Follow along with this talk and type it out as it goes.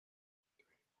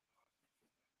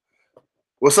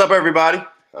What's up, everybody?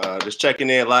 Just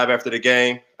checking in live after the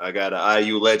game. I got an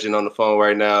IU legend on the phone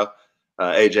right now,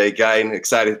 AJ Guyton.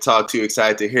 Excited to talk to you.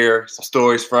 Excited to hear some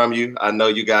stories from you. I know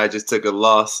you guys just took a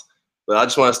loss, but I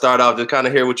just want to start off to kind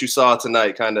of hear what you saw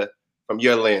tonight, kind of from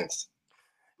your lens.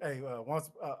 Hey,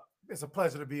 it's a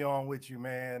pleasure to be on with you,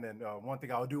 man. And one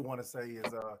thing I do want to say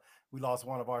is we lost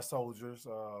one of our soldiers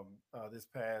this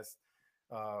past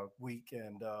week,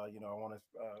 and I want to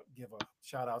give a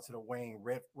shout out to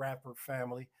the Rapper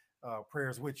family.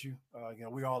 Prayers with you.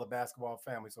 We're all a basketball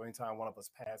family, so anytime one of us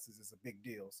passes, it's a big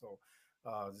deal. So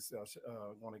just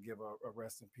want to give a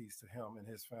rest in peace to him and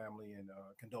his family, and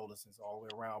condolences all the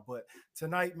way around. But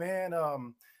tonight, man.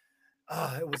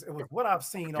 It was what I've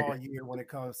seen all year when it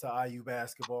comes to IU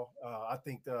basketball. I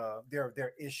think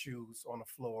their issues on the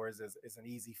floor is an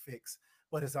easy fix,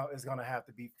 but it's going to have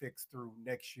to be fixed through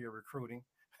next year recruiting.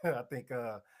 I think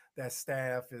that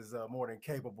staff is more than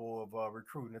capable of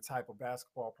recruiting the type of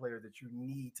basketball player that you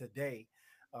need today,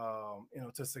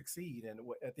 to succeed. And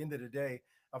at the end of the day,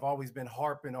 I've always been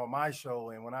harping on my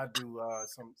show, and when I do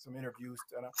some interviews,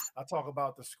 and I talk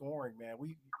about the scoring, man.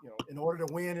 In order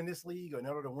to win in this league, or in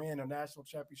order to win a national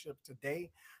championship today,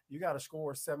 you got to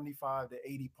score 75 to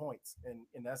 80 points,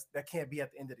 and that can't be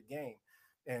at the end of the game.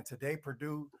 And today,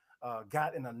 Purdue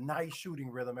got in a nice shooting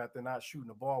rhythm after not shooting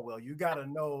the ball well. You got to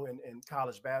know in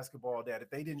college basketball that if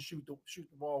they didn't shoot the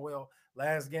ball well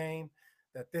last game,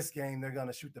 that this game they're going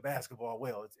to shoot the basketball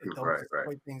well. Those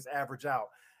way things average out.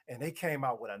 And they came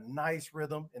out with a nice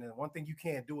rhythm. And then one thing you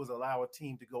can't do is allow a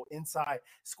team to go inside,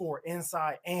 score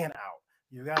inside and out.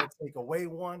 You got to take away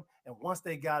one. And once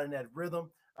they got in that rhythm,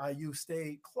 you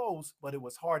stayed close, but it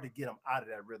was hard to get them out of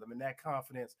that rhythm. And that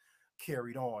confidence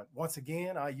carried on. Once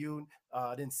again, IU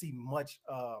didn't see much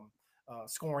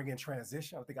scoring in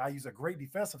transition. I think IU's a great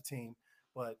defensive team,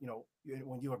 but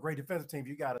when you're a great defensive team,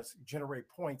 you got to generate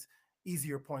points,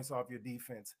 easier points off your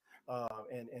defense.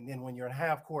 And then when you're in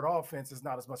half court offense, there's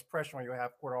not as much pressure on your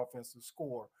half court offense to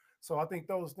score. So I think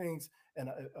those things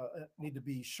need to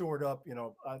be shored up.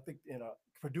 I think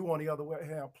Purdue on the other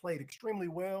hand played extremely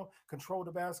well, controlled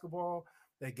the basketball.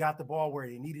 They got the ball where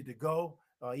they needed to go.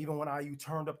 Even when IU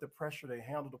turned up the pressure, they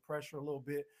handled the pressure a little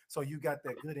bit. So you got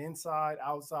that good inside,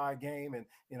 outside game, and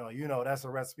that's a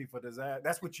recipe for disaster.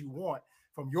 That's what you want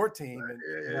from your team,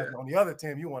 and on the other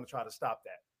team, you want to try to stop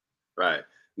that. Right.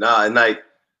 No, and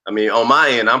on my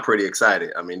end, I'm pretty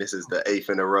excited. I mean, this is the 8th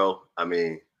in a row. I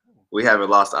mean, we haven't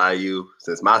lost to IU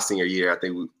since my senior year. I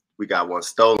think we got one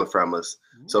stolen from us.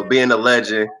 So being a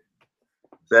legend,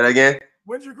 say that again?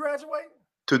 When did you graduate?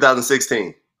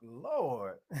 2016.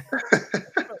 Lord.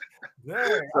 Dang,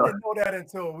 I didn't know that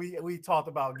until we talked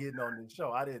about getting on this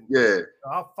show. I didn't. Yeah.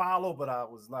 I follow, but I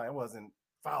wasn't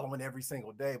following every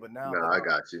single day. But now, I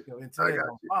got you.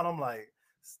 I'm like,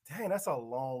 dang, that's a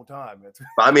long time.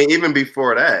 I mean, even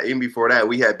before that,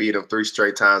 we had beat them 3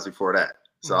 straight times before that.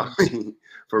 So I mean,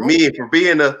 for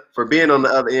being on the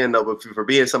other end of it, for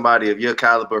being somebody of your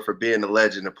caliber, for being a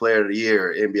legend, a player of the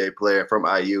year, NBA player from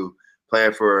IU,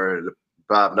 playing for the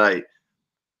Bob Knight,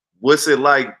 what's it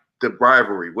like, the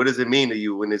rivalry? What does it mean to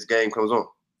you when this game comes on?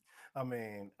 I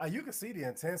mean, you can see the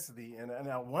intensity, and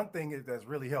one thing that's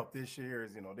really helped this year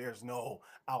is there's no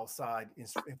outside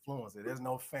influence. There's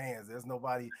no fans. There's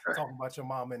nobody talking about your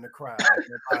mama in the crowd. There's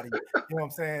nobody, what I'm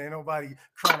saying? Ain't nobody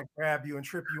trying to grab you and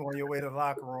trip you on your way to the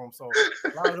locker room. So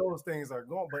a lot of those things are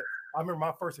going. But I remember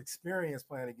my first experience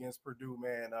playing against Purdue.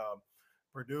 Man,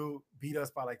 Purdue beat us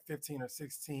by like 15 or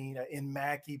 16 in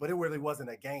Mackey, but it really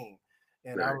wasn't a game.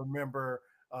 And I remember.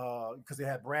 Because they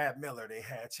had Brad Miller, they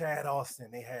had Chad Austin,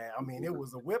 it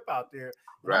was a whip out there.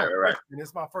 And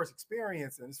it's my first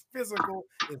experience, and it's physical,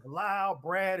 it's loud.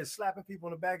 Brad is slapping people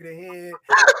in the back of the head.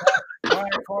 Brian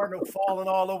Cardinal falling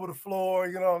all over the floor,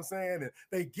 you know what I'm saying? And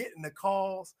they getting the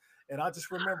calls. And I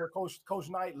just remember Coach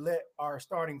Knight let our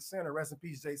starting center, rest in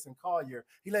peace, Jason Collier,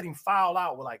 he let him foul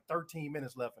out with like 13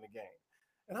 minutes left in the game.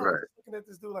 And I was looking at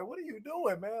this dude like, what are you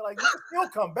doing, man? Like, you can still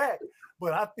come back.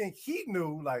 But I think he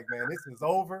knew, like, man, this is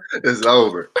over. It's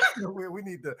over. We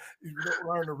need to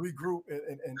learn to regroup.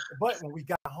 But when we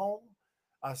got home,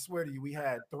 I swear to you, we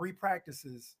had 3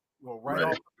 practices right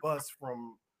off the bus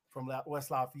from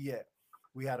West Lafayette.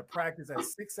 We had a practice at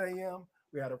 6 a.m.,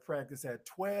 we had a practice at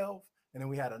 12, and then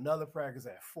we had another practice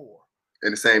at 4.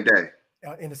 In the same day?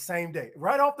 In the same day.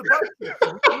 Right off the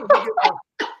bus.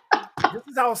 This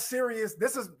is how serious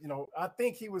this is. I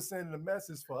think he was sending a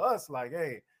message for us, like,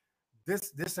 hey,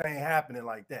 this ain't happening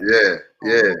like that.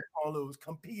 We don't lose.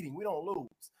 Competing, we don't lose.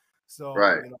 So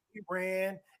we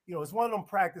ran. It's one of them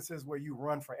practices where you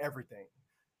run for everything.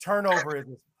 Turnover.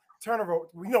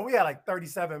 We had like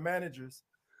 37 managers.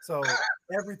 So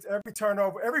every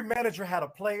turnover, every manager had a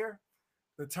player.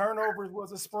 The turnovers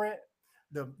was a sprint.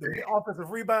 The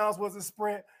offensive rebounds was a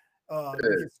sprint. You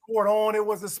get scored on, it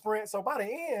was a sprint. So by the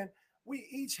end, we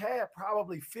each had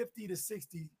probably 50 to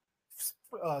 60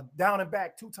 down and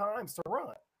back 2 times to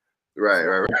run.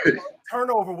 Right.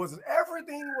 Turnover was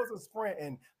everything was a sprint,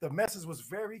 and the message was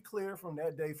very clear from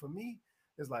that day for me.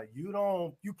 It's like you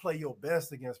play your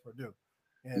best against Purdue.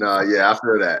 And I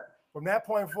feel that. From that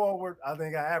point forward, I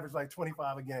think I averaged like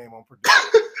 25 a game on Purdue.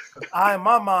 In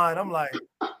my mind, I'm like,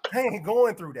 I ain't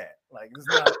going through that. Like it's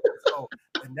not. So,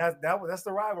 and that's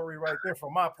the rivalry right there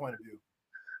from my point of view.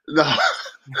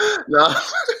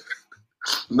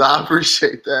 No, I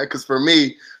appreciate that because for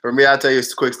me, I'll tell you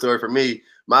a quick story. For me,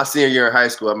 my senior year in high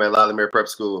school, I'm at Loudon Prep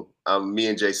School. Me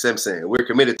and Jay Simpson, we're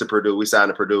committed to Purdue. We signed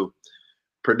to Purdue.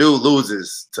 Purdue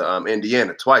loses to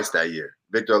Indiana twice that year.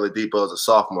 Victor Oladipo is a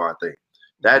sophomore, I think.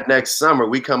 That next summer,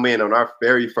 we come in on our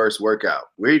very first workout.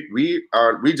 We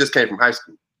just came from high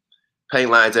school. Paint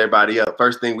lines everybody up.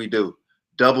 First thing we do,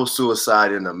 double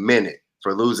suicide in a minute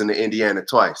for losing to Indiana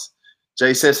twice.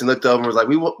 Jay Simpson looked over and was like,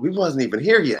 "We wasn't even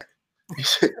here yet." He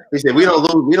said, "We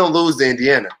don't lose to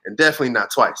Indiana, and definitely not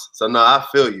twice." So no, I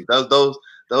feel you.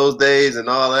 Those days and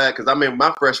all that. Because I mean,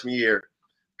 my freshman year,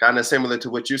 kind of similar to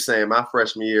what you're saying. My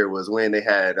freshman year was when they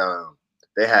had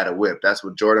a whip. That's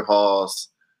what Jordan Halls,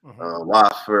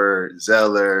 Wofford,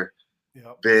 Zeller,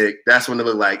 Big. That's when it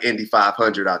looked like Indy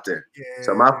 500 out there. Yeah.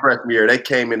 So my freshman year, they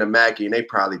came into Mackey and they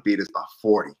probably beat us by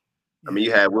 40. I mean,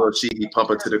 you had Will Sheehy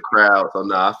pumping to the crowd. So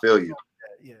no, I feel you.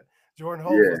 Yeah. Jordan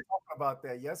Holt was talking about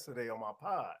that yesterday on my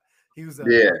pod. He was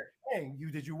hey,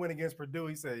 did you win against Purdue?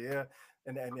 He said, yeah.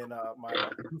 And then my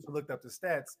producer looked up the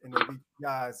stats and they beat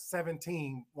guys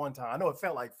 17 one time. I know it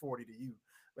felt like 40 to you.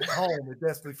 At home, it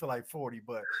definitely felt like 40,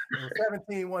 but it was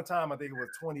 17 one time. I think it was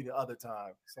 20 the other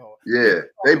time. So yeah,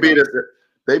 they beat us.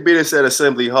 They beat us at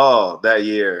Assembly Hall that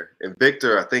year, and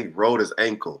Victor, I think, rolled his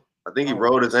ankle. He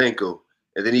rolled his ankle,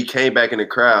 and then he came back in the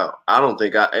crowd.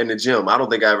 In the gym, I don't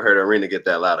think I ever heard an arena get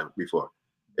that loud before.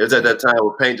 It was at that time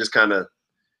where Paint just kind of,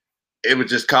 it would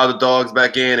just call the dogs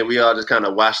back in, and we all just kind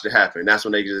of watched it happen. And that's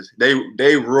when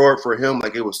they roared for him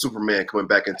like it was Superman coming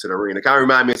back into the arena. It kind of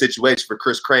reminded me of a situation for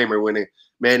Chris Kramer when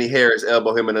Manny Harris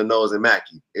elbowed him in the nose in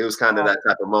Mackey. It was kind of that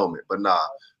type of moment. But nah.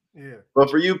 Yeah. But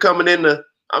for you coming in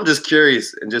I'm just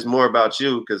curious and just more about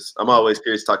you because I'm always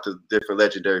curious to talk to different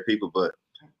legendary people. But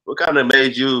what kind of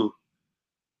made you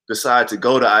decide to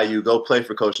go to IU, go play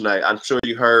for Coach Knight? I'm sure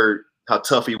you heard how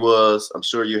tough he was. I'm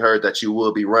sure you heard that you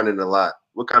will be running a lot.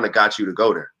 What kind of got you to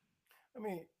go there? I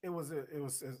mean,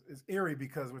 it's eerie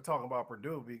because we're talking about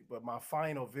Purdue, but my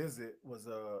final visit was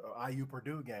a IU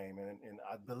Purdue game, and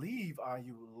I believe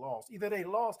IU lost. Either they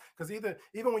lost because even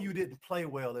when you didn't play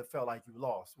well, it felt like you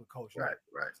lost with Coach Knight.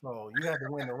 Right. So you had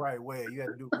to win the right way. You had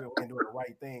to do the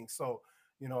right thing. So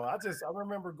I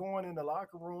remember going in the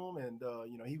locker room, and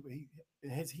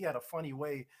he had a funny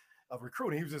way of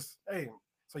recruiting. He was just, hey,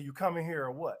 so you coming here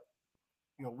or what?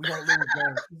 We don't lose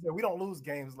games. He said, we don't lose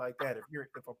games like that if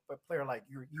a player like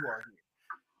you are here.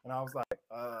 And I was like,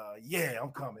 yeah, I'm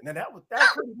coming. And that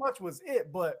pretty much was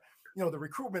it. But the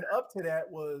recruitment up to that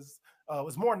was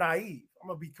more naive. I'm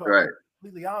gonna be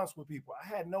completely honest with people. I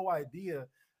had no idea.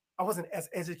 I wasn't as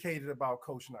educated about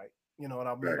Coach Knight. You know what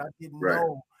I mean? I didn't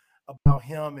know about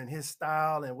him and his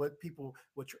style and what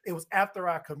it was after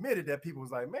I committed that people was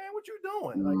like, man, what you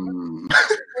doing?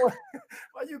 Like,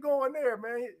 why you going there,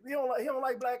 man? He don't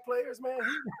like black players, man.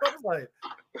 I was like,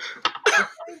 the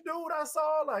same dude I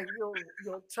saw, like,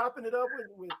 chopping it up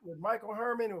with Michael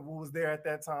Herman, who was there at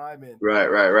that time, and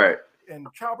right. And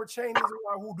Calbert Cheney,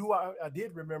 who I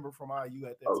did remember from IU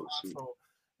at that time. Shoot. So,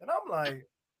 and I'm like,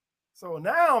 so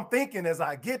now I'm thinking as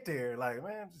I get there, like,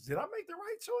 man, did I make the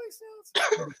right choice?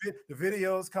 The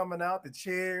videos coming out, the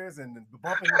chairs and the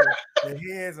bumping the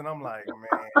heads, and I'm like,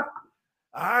 man,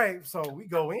 all right. So we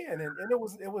go in, and it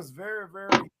was very, very,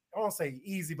 I won't say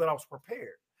easy, but I was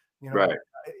prepared.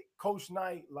 Coach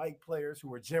Knight liked players who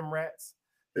were gym rats,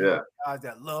 guys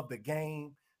that love the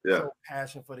game, show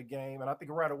passion for the game, and I think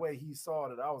right away he saw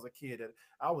that I was a kid that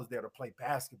I was there to play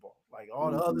basketball, like all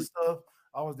the other stuff.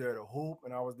 I was there to hoop,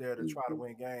 and I was there to try to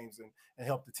win games and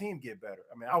help the team get better.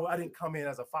 I mean, I didn't come in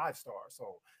as a 5-star,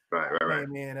 so I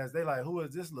came in as they like, who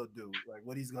is this little dude? Like,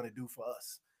 what he's gonna do for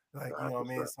us? Like, you know what I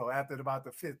mean? So after about the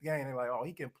 5th game, they're like, oh,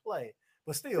 he can play,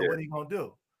 but still, what are he gonna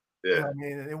do? Yeah. You know what I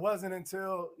mean? It wasn't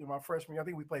until my freshman year, I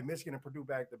think we played Michigan and Purdue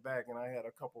back to back, and I had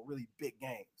a couple really big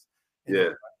games. And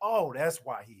like, oh, that's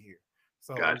why he here.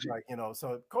 So it's like,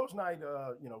 so Coach Knight,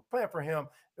 playing for him,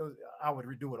 I would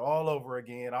redo it all over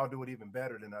again. I would do it even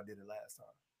better than I did it last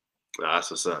time. Nah,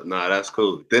 that's what's up. Nah, that's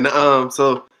cool. Then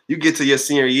so you get to your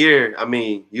senior year. I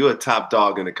mean, you're a top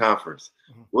dog in the conference.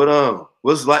 Mhm.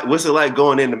 What's it like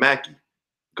going into Mackey?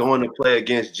 Going to play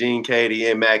against Gene Katie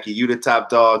and Mackey, you the top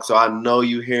dog. So I know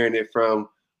you hearing it from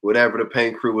whatever the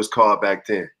paint crew was called back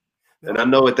then. And I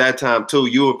know at that time too,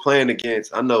 you were playing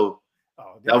against. I know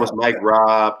that was Mike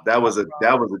Robb. That was a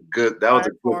good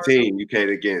team you came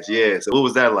against. Yeah. So what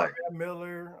was that like? Archie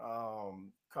Miller,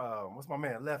 what's my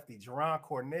man lefty? Jerron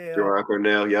Cornell. Jerron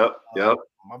Cornell. Yep.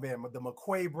 My man, the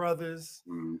McQuay brothers.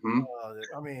 Mm-hmm.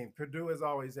 I mean, Purdue has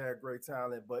always had great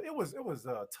talent, but it was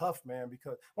tough, man.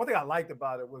 Because one thing I liked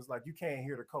about it was like you can't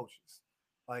hear the coaches,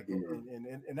 like,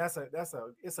 and that's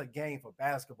a game for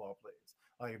basketball players.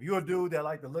 Like if you're a dude that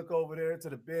like to look over there to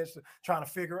the bench trying to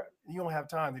figure out, you don't have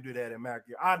time to do that in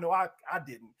Mackey. I know I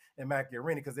didn't in Mackey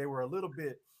Arena because they were a little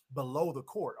bit below the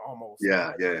court almost.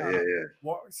 Yeah.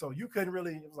 So you couldn't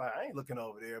really. It was like I ain't looking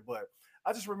over there, but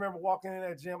I just remember walking in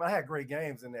that gym. I had great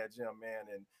games in that gym, man,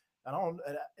 and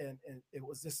it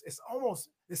was just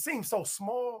it seems so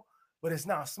small, but it's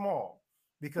not small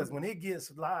because when it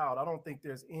gets loud, I don't think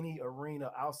there's any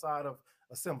arena outside of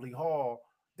Assembly Hall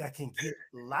that can get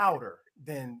louder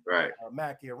than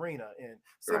Mackey Arena. And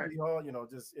Assembly Hall,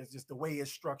 it's just the way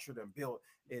it's structured and built.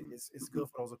 It's good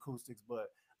for those acoustics,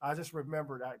 but I just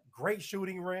remember that great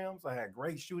shooting rims. I had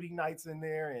great shooting nights in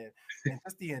there, and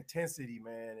just the intensity,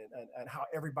 man, and how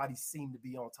everybody seemed to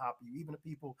be on top of you. Even the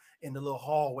people in the little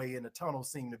hallway in the tunnel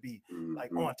seemed to be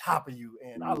like on top of you.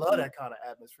 And I love that kind of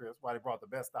atmosphere. That's why they brought the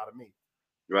best out of me.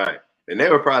 Right. And they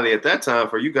were probably at that time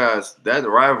for you guys, that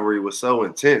rivalry was so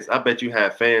intense. I bet you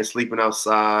had fans sleeping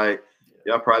outside.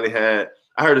 Yeah. Y'all probably had.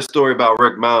 I heard a story about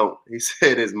Rick Mount. He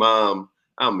said his mom,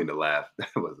 I don't mean to laugh. That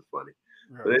wasn't funny.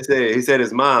 But he said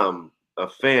his mom, a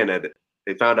fan that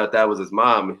they found out that was his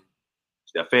mom,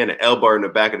 a fan that elbowed her in the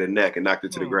back of the neck and knocked her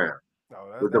to the ground.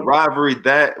 With the rivalry,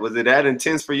 was it that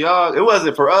intense for y'all? It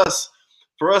wasn't for us.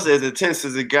 For us, as intense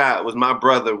as it got was my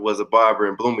brother was a barber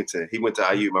in Bloomington. He went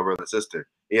to IU, my brother and sister.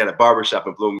 He had a barber shop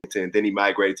in Bloomington. Then he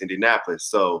migrated to Indianapolis.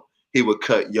 So he would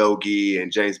cut Yogi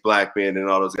and James Blackman and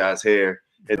all those guys' hair.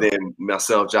 And then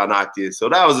myself, John Octius. So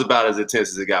that was about as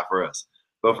intense as it got for us.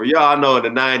 But for y'all, I know in the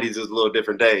 90s, it was a little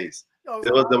different days.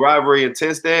 Was the rivalry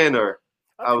intense then, or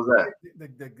how was that?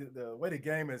 The way the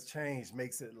game has changed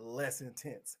makes it less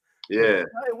intense. Yeah.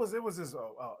 It was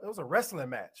a wrestling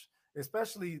match,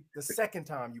 especially the second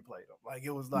time you played them. Like it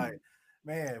was like,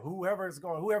 man, whoever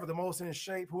the most in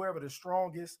shape, whoever the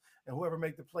strongest, and whoever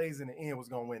make the plays in the end was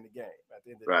going to win the game at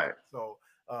the end of the day. So,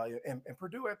 and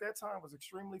Purdue at that time was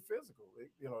extremely physical.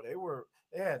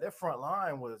 Their front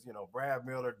line was, Brad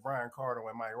Miller, Brian Carter,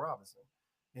 and Mike Robinson.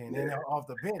 And then off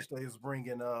the bench, they was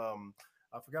bringing,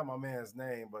 I forgot my man's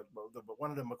name, but one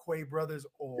of the McQuay brothers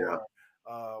or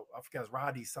I forgot his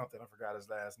Roddy something. I forgot his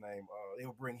last name. They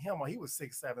would bring him on. He was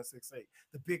 6'7", 6'8".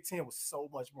 The Big Ten was so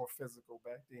much more physical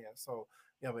back then. So,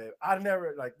 man, I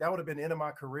never that would have been the end of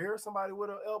my career. Somebody would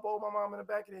have elbowed my mom in the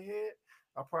back of the head.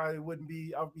 I probably wouldn't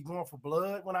be. I would be going for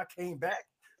blood when I came back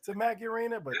to Mackey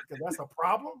Arena, but because that's a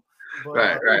problem.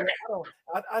 But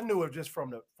I knew it just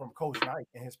from Coach Knight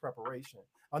and his preparation.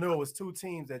 I knew it was two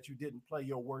teams that you didn't play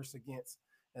your worst against,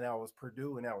 and that was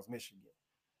Purdue and that was Michigan.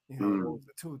 Those are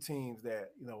the two teams that,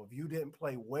 if you didn't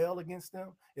play well against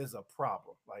them, is a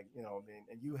problem. Like,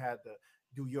 and you had to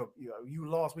do you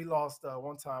lost. We lost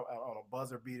one time on a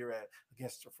buzzer beater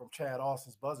from Chad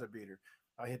Austin's buzzer beater.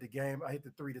 I hit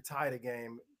the three to tie the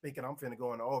game, thinking I'm finna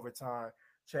go into overtime.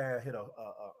 Chad hit a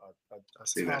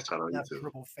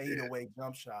triple fadeaway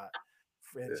jump shot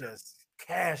and just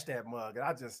cashed that mug. And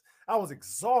I was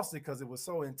exhausted because it was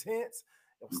so intense.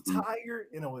 It was tired,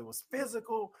 it was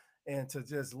physical. And to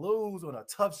just lose on a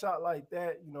tough shot like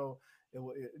that,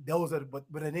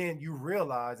 but then you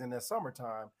realize in the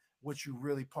summertime what you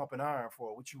really pumping iron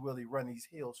for, what you really run these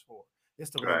hills for. It's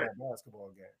the real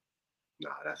basketball game. Nah,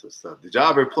 that's what's up. Did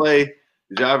y'all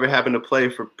ever happen to play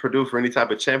for Purdue for any type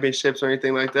of championships or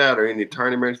anything like that, or any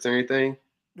tournaments or anything?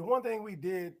 The one thing we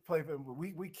did play for,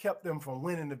 we kept them from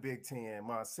winning the Big Ten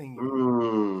my senior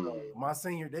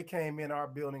year. They came in our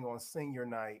building on senior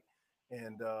night.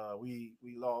 And we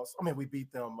lost. I mean, we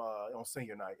beat them on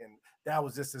senior night, and that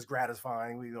was just as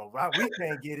gratifying. We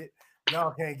can't get it.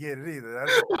 Y'all can't get it either. I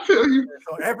feel you.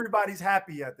 So everybody's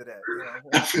happy after that.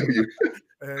 I feel you.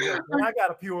 And I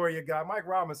got a Peoria guy. Mike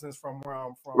Robinson's from where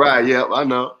I'm from. Right. Yeah. I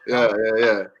know. Yeah.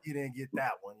 He didn't get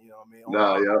that one. You know what I mean?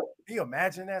 No. Yeah. Can you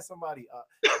imagine that somebody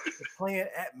playing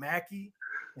at Mackey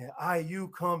and IU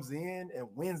comes in and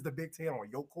wins the Big Ten on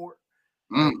your court?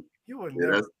 You would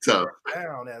never that's tough.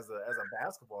 Down as a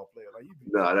basketball player.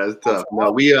 Like that's tough.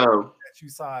 No, we at you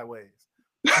sideways.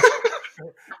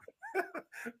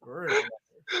 For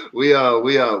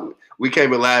real. We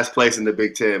came in last place in the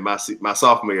Big Ten my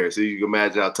sophomore year, so you can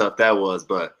imagine how tough that was.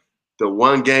 But the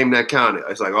one game that counted,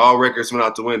 it's like all records went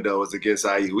out the window, was against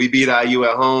IU. We beat IU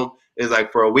at home. It's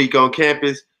like for a week on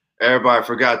campus, everybody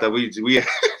forgot that we Exactly.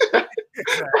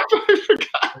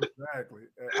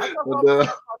 I thought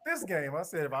about this game. I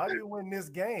said, if IU win this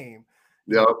game,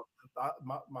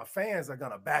 my fans are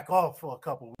gonna back off for a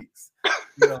couple weeks.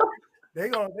 You know, you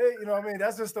know what I mean?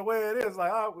 That's just the way it is.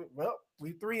 Like,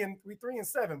 we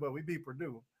 3-7, but we beat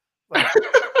Purdue. Like,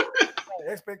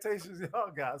 expectations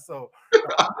y'all got. So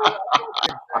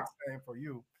same for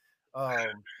you.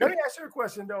 Let me ask you a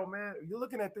question though, man. You're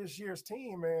looking at this year's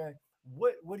team, man.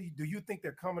 What do you think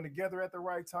they're coming together at the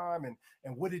right time,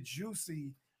 and what did you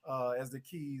see as the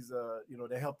keys,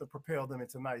 that helped to propel them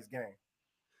into tonight's game?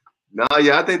 No,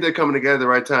 yeah, I think they're coming together at the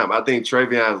right time. I think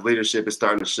Travion's leadership is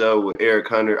starting to show with Eric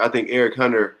Hunter. I think Eric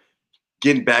Hunter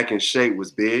getting back in shape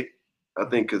was big. I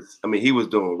think because, he was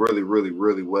doing really, really,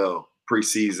 really well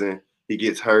preseason. He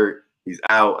gets hurt. He's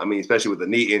out. Especially with a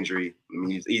knee injury.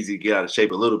 He's easy to get out of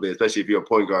shape a little bit, especially if you're a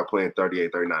point guard playing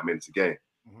 38, 39 minutes a game.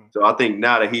 Mm-hmm. So I think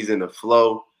now that he's in the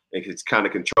flow and he's kind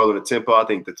of controlling the tempo, I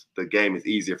think the game is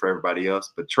easier for everybody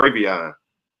else. But Travion,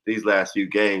 these last few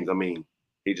games,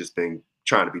 he just been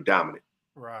trying to be dominant.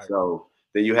 Right. So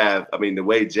then you have, the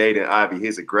way Jaden Ivey,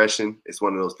 his aggression, it's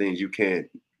one of those things you can't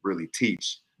really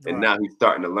teach. And now he's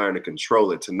starting to learn to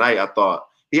control it. Tonight, I thought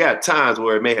he had times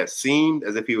where it may have seemed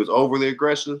as if he was overly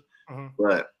aggressive,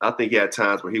 but I think he had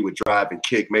times where he would drive and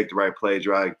kick, make the right play,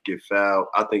 drive, get fouled.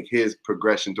 I think his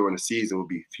progression during the season would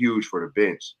be huge for the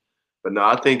bench. But no,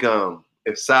 I think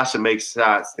if Sasha makes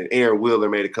shots and Aaron Wheeler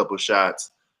made a couple of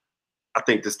shots, I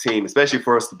think this team, especially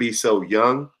for us to be so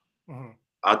young,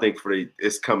 I think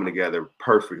it's coming together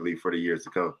perfectly for the years to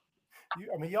come.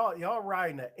 Y'all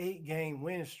riding an 8-game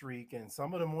win streak, and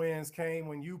some of them wins came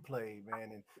when you played,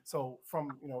 man. And so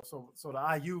so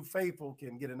the IU faithful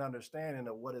can get an understanding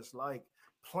of what it's like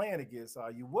playing against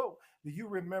IU. What do you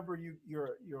remember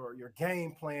your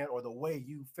game plan or the way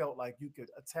you felt like you could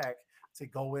attack to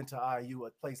go into IU,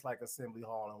 a place like Assembly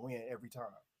Hall, and win every time?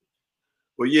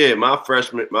 Well, yeah, my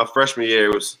freshman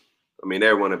year was,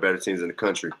 they're one of the better teams in the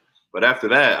country. But after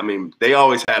that, they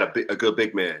always had a good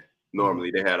big man.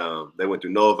 Normally, they had they went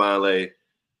through Noah Vonleh,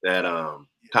 they had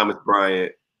Thomas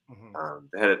Bryant,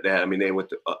 they went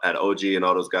to had OG and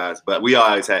all those guys. But we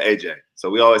always had AJ, so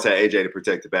we always had AJ to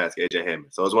protect the basket, AJ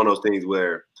Hammond. So it's one of those things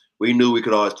where we knew we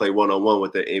could always play one-on-one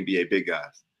with the NBA big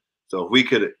guys. So if we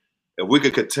could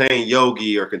contain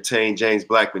Yogi or contain James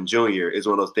Blackman Jr., it's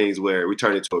one of those things where we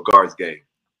turn it into a guards game.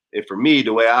 And for me,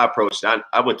 the way I approached it,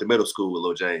 I went to middle school with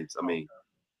Lil James. I'm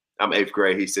 8th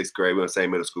grade, he's 6th grade. We're on the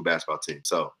same middle school basketball team.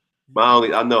 So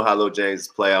I know how Lil James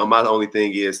play. My only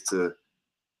thing is to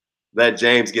let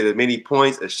James get as many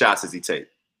points as shots as he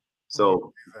takes.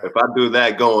 So if I do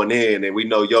that going in, and we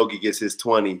know Yogi gets his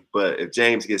 20, but if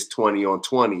James gets 20 on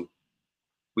 20,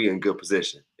 we in good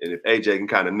position. And if AJ can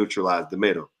kind of neutralize the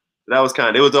middle.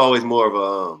 It was always more of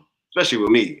a, especially with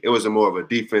me, it was more of a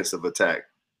defensive attack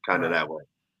kind of that way.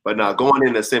 But now going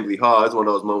into Assembly Hall, it's one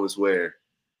of those moments where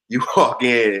you walk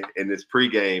in and it's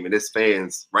pregame and it's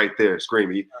fans right there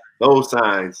screaming. Those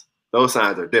signs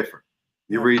are different.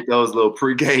 You read those little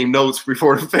pregame notes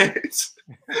before the fans.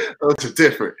 Those are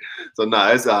different. So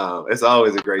it's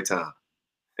always a great time.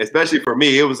 Especially for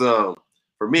me, it was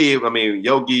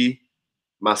Yogi,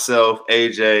 myself,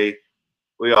 AJ,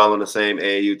 we all on the same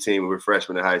AAU team. We were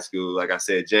freshmen in high school. Like I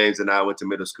said, James and I went to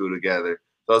middle school together.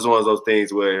 So it's one of those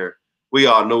things where we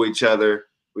all knew each other.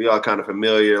 We all kind of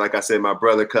familiar. Like I said, my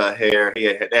brother cut hair.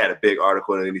 They had a big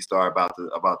article in any Star about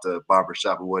the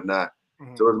barbershop and whatnot.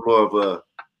 So it was more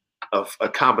of a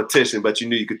competition, but you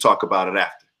knew you could talk about it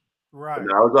after. Right. It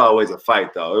was always a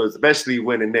fight, though. It was especially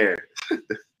winning there.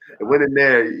 And winning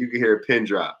there, you can hear a pin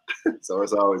drop. So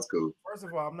it's always cool. First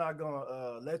of all, I'm not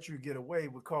gonna let you get away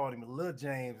with calling him Lil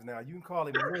James. Now you can call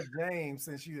him Lil James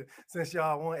since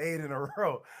y'all won 8 in a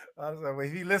row. I was like, well,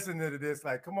 if he listening to this,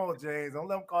 like, come on, James, don't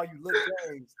let him call you Lil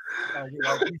James. Like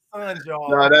we sons, y'all.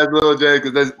 No, that's Lil James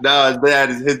because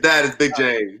his dad is Big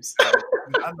James. I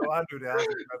knew that.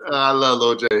 I love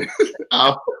Lil James.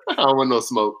 I don't want no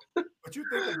smoke. But you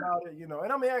think about it, and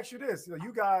let me ask you this: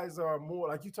 you guys are more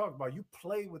like you talked about. You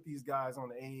play with these guys on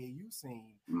the AAU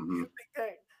scene. Do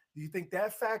you think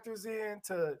that factors in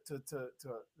to the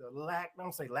lack? I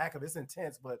don't say lack of, it's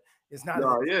intense, but it's not as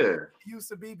it used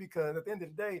to be, because at the end of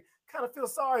the day, kind of feel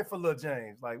sorry for Lil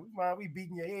James. Like we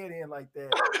beating your head in like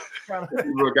that. Kind of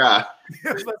Real guy.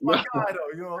 It's like my guy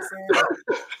though. You know what I'm saying? Like,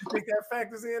 you think that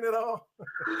factors in at all?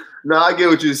 No, I get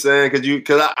what you're saying because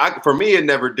for me it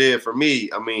never did. For me,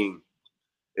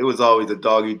 it was always a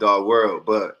dog eat dog world.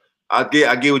 But I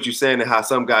get what you're saying and how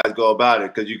some guys go about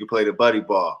it because you can play the buddy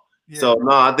ball. Yeah. So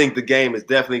no, I think the game has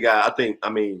definitely got. I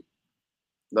mean,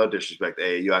 no disrespect to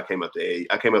AAU. I came up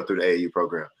through the AAU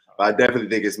program, but I definitely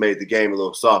think it's made the game a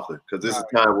little softer because this is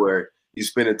a time where you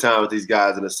spending time with these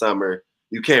guys in the summer.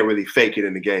 You can't really fake it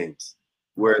in the games.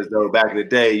 Whereas though back in the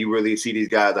day, you really see these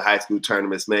guys at high school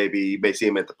tournaments. Maybe you may see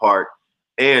them at the park,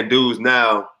 and dudes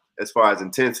now. As far as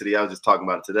intensity, I was just talking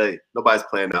about it today. Nobody's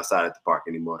playing outside at the park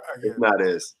anymore. It's not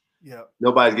as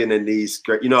nobody's getting their knees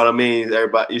straight. You know what I mean?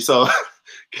 Everybody. So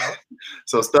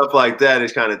stuff like that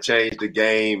has kind of changed the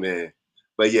game.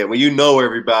 But yeah, when you know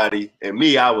everybody, and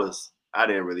me, I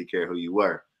didn't really care who you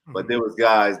were, but there was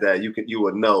guys that you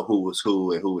would know who was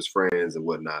who and who was friends and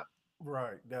whatnot.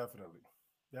 Right, definitely.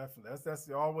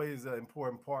 That's always an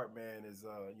important part, man. Is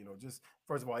just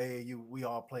first of all, AAU. We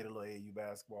all played a little AAU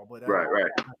basketball, but right.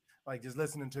 Like just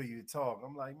listening to you talk,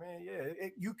 I'm like, man, yeah,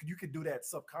 you could do that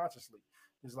subconsciously.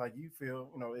 It's like you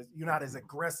feel, you're not as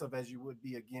aggressive as you would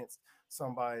be against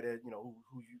somebody that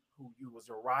who you was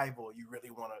a rival. You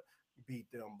really want to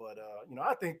beat them, but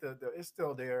I think that it's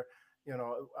still there.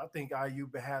 I think IU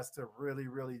has to really,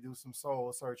 really do some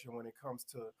soul searching when it comes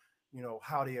to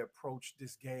how they approach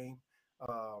this game.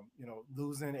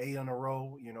 Losing 8 in a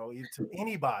row, to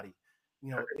anybody,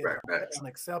 is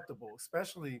unacceptable,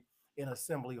 especially in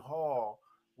Assembly Hall,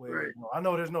 where I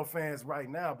know there's no fans right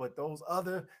now, but those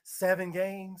other 7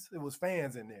 games, it was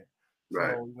fans in there.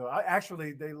 So,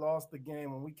 they lost the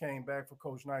game when we came back for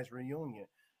Coach Knight's reunion.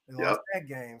 They lost that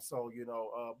game. So,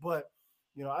 but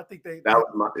I think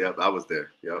I was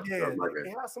there.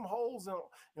 They have some holes in,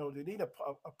 they need a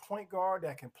point guard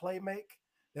that can play make.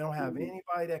 They don't have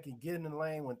anybody that can get in the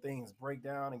lane when things break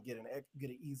down and get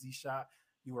an easy shot.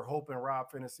 You were hoping Rob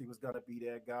Finney was going to be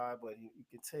that guy, but you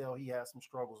can tell he has some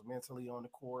struggles mentally on the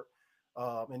court.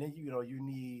 And then you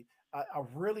need. I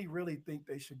really, really think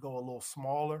they should go a little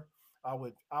smaller. I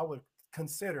would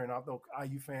consider, and I know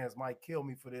IU fans might kill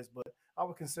me for this, but I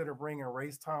would consider bringing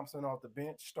Race Thompson off the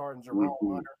bench, starting Jerome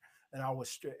Hunter. And I'm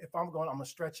gonna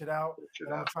stretch it out. And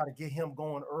I'm gonna try to get him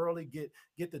going early,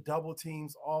 get the double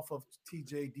teams off of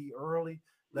TJD early.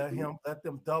 Let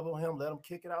them double him, let him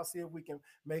kick it out, see if we can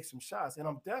make some shots. And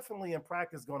I'm definitely in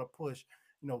practice gonna push,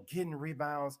 getting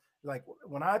rebounds. Like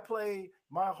when I played,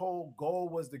 my whole goal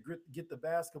was to get the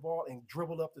basketball and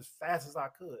dribble up as fast as I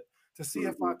could to see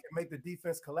if I can make the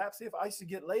defense collapse. See if I used to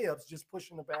get layups just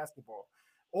pushing the basketball.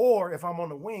 Or if I'm on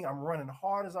the wing, I'm running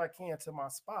hard as I can to my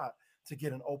spot to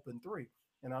get an open 3.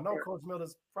 And I know Coach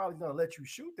Miller's probably going to let you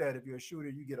shoot that. If you're a shooter,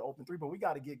 you get an open 3. But we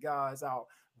got to get guys out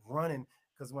running,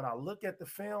 because when I look at the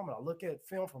film, and I look at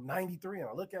film from 93, and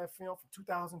I look at film from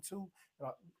 2002,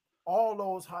 all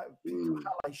those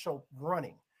highlights show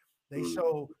running. They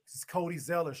show Cody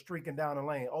Zeller streaking down the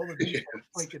lane, Oladipo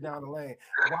streaking down the lane,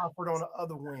 Wofford on the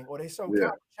other wing, or they show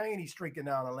Kyle Chaney streaking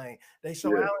down the lane. They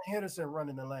show Allen Henderson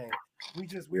running the lane. We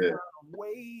run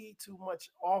way too much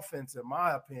offense, in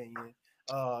my opinion.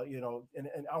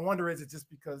 And I wonder, is it just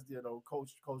because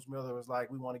Coach Miller was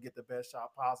like, we want to get the best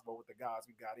shot possible with the guys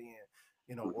we got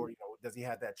in, or does he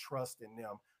have that trust in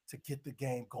them to get the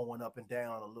game going up and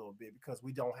down a little bit, because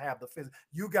we don't have the physical.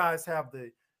 You guys have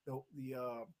the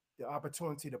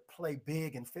opportunity to play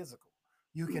big and physical.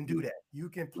 You can do that. You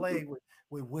can play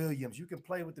with Williams. You can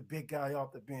play with the big guy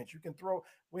off the bench. You can throw.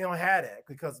 We don't have that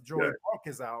because Joey Punk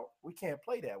is out. We can't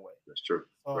play that way. That's true.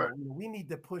 We need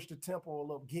to push the tempo a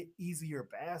little, get easier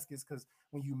baskets, because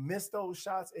when you miss those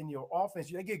shots in your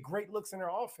offense, they get great looks in their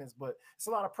offense, but it's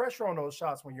a lot of pressure on those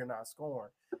shots when you're not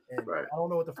scoring. And I don't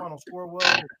know what the final score was.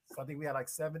 I think we had like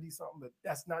 70 something,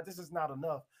 but this is not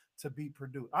enough to beat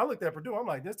Purdue. I looked at Purdue. I'm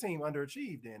like, this team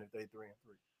underachieved then if they 3-3.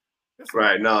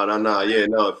 Right. No. Yeah,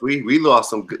 no. If we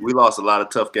lost a lot of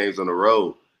tough games on the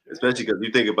road, especially because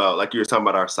you think about, like you were talking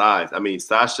about, our size. I mean,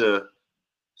 Sasha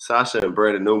and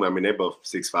Brandon Newman, I mean, they're both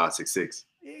 6'5", 6'6".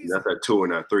 That's our 2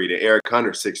 and our 3. Then Eric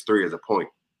Hunter 6'3" as a point.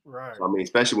 Right. So, I mean,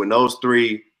 especially when those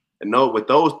three, with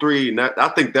those three, and I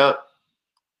think that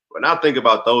when I think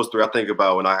about those three, I think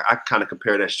about when I kind of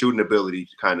compare that shooting ability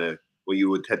to kind of when you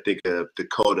would think of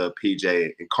Dakota,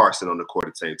 PJ, and Carson on the court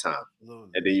at the same time.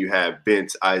 Absolutely. And then you have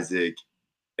Vince, Isaac,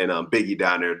 and Biggie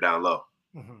down there down low.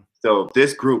 Mm-hmm. So if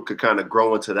this group could kind of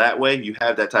grow into that way, you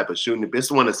have that type of shooting.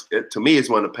 This one is, to me, it's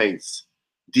one of the paint's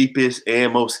deepest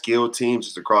and most skilled teams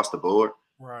just across the board.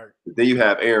 Right. But then you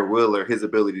have Aaron Wheeler, his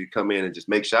ability to come in and just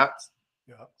make shots.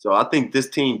 Yeah. So I think this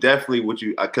team definitely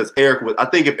because Eric was. I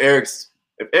think if Eric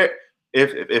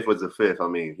was a fifth, I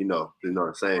mean, you know what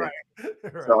I'm saying. Right.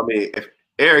 So I mean, if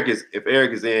Eric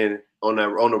is in on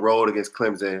the road against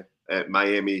Clemson at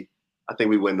Miami, I think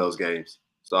we win those games.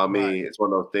 So I mean, It's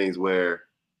one of those things where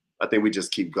I think we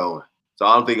just keep going. So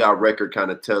I don't think our record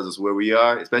kind of tells us where we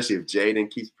are, especially if Jaden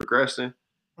keeps progressing.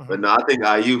 But no, I think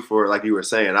IU, for like you were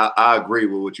saying, I agree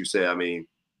with what you said. I mean,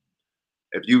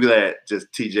 if you let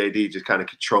just TJD just kind of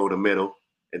control the middle,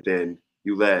 and then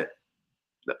you let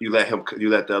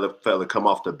the other fella come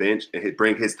off the bench and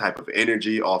bring his type of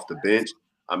energy off the bench.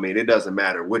 I mean, it doesn't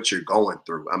matter what you're going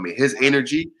through. I mean, his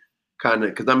energy kind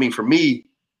of, because I mean, for me,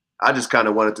 I just kind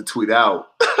of wanted to tweet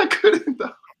out. I couldn't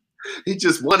though. He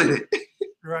just wanted it.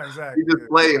 Right, exactly. He just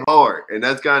played hard, and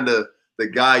that's kind of the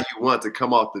guy you want to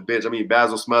come off the bench. I mean,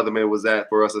 Basil Smotherman was that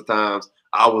for us at times.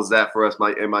 I was that for us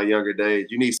in my younger days.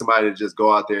 You need somebody to just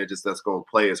go out there and just let's go and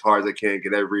play as hard as they can,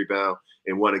 get every rebound,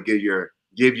 and want to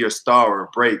give your star a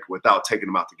break without taking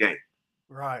them out the game.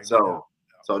 Right. So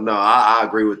no, I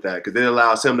agree with that because it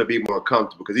allows him to be more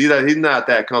comfortable because he's not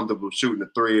that comfortable shooting the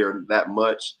three or that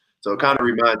much. So it kind of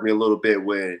reminds me a little bit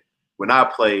when I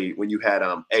played when you had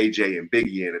AJ and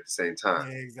Biggie in at the same time.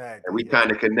 Yeah, exactly. And we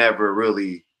kind of could never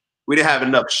really – we didn't have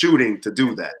enough shooting to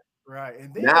do that. Right.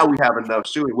 And then, now we have enough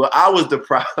shooting. Well, I was the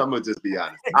problem. I'm going to just be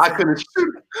honest. Exactly.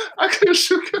 I couldn't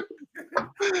shoot.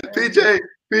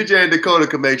 PJ and Dakota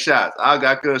could make shots.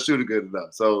 I couldn't shoot it good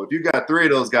enough. So if you got three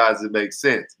of those guys, it makes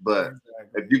sense. But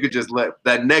if you could just let –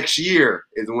 that next year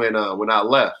is when I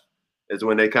left is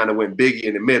when they kind of went Biggie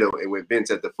in the middle and went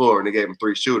Vince at the floor, and they gave them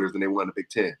three shooters, and they won the Big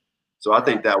Ten. So I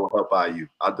think that will help IU.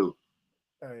 I do.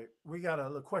 All right, we got a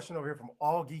little question over here from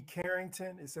Augie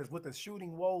Carrington. It says, with the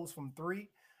shooting woes from three,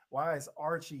 why is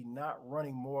Archie not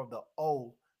running more of the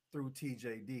O through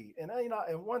TJD? And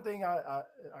and one thing I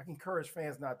encourage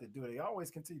fans not to do, they always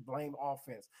continue to blame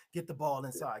offense. Get the ball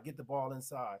inside. Get the ball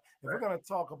inside. If we're going to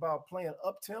talk about playing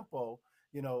up tempo,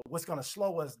 what's going to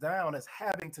slow us down is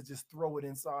having to just throw it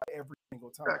inside every single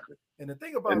time. Exactly. And the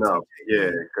thing about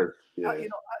TJD, I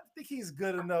think he's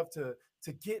good enough to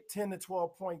get 10 to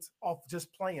 12 points off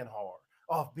just playing hard,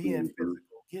 off being physical,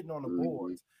 getting on the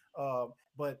boards.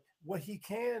 But what he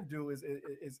can do is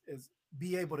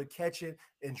be able to catch it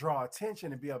and draw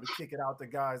attention and be able to kick it out to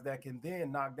guys that can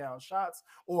then knock down shots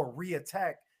or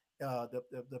reattack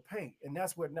the paint. And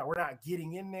that's what now we're not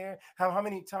getting in there. How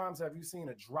many times have you seen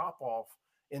a drop off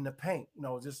in the paint?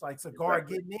 Just like Cigar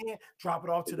getting in, drop it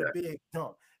off to the big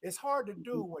dunk. It's hard to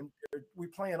do when we're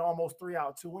playing almost 3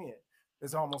 out, 2 in.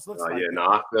 It almost looks like no,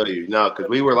 I feel you. No, because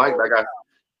we were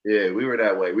we were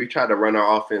that way. We tried to run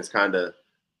our offense kind of,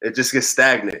 it just gets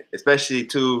stagnant, especially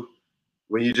too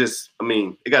when you just,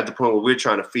 it got to the point where we're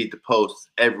trying to feed the post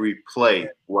every play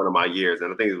one of my years.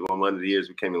 And I think it was one of the years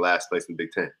we came in last place in the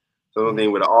Big Ten. So the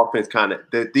thing with the offense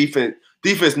the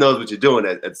defense knows what you're doing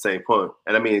at the same point.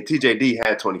 And TJD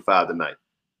had 25 tonight.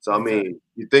 So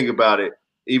you think about it,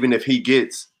 even if he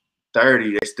gets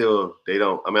 30, they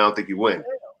don't, I don't think you win.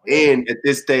 And at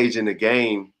this stage in the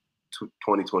game,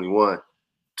 2021,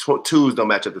 twos don't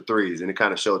match up to threes, and it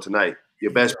kind of showed tonight.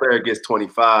 Your best player gets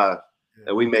 25,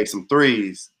 and we make some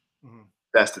threes.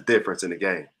 That's the difference in the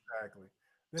game. Exactly.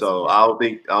 So I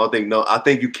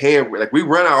think you can, like, we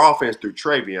run our offense through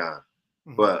Travion,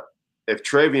 but if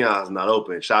Travion's not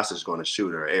open, Shots is going to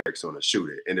shoot it or Eric's going to shoot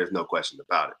it, and there's no question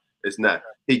about it. It's not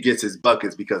he gets his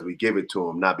buckets because we give it to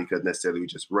him, not because necessarily we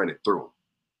just run it through him.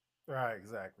 Right,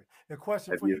 exactly. The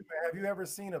question for you, have you ever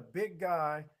seen a big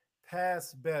guy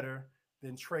pass better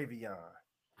than Travion?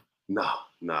 No,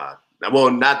 nah.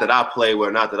 Well, not that I play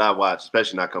with, not that I watch,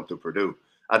 especially not come through Purdue.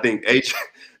 I think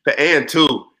and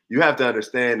two, you have to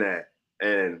understand that.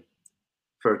 And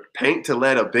for Paint to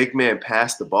let a big man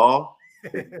pass the ball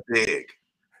is big.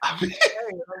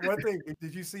 One thing,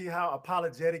 did you see how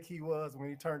apologetic he was when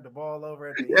he turned the ball over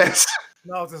at the end? Yes.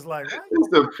 And I was just like,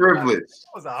 it's a privilege. It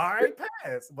was an all right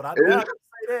pass, but I didn't say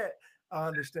that. I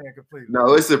understand completely.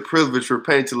 No, it's a privilege for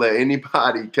Paint to let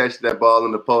anybody catch that ball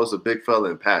in the post, a big fella,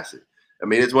 and pass it.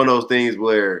 It's one of those things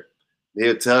where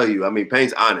he'll tell you.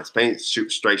 Paint's honest. Paint's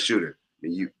straight shooter.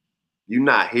 You're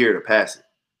not here to pass it.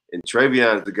 And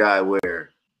Travion is the guy where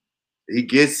he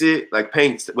gets it. Like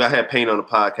Paint. I had Paint on the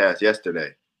podcast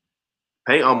yesterday.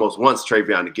 Paint almost wants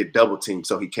Travion to get double teamed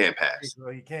so he can't pass. So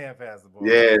he can't pass the ball.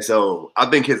 Yeah, so I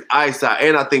think his eyesight,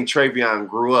 and I think Travion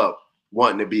grew up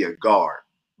wanting to be a guard.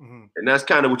 And that's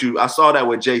kind of what I saw that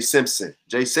with Jay Simpson.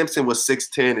 Jay Simpson was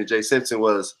 6'10", and Jay Simpson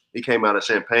he came out of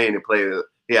Champaign and played.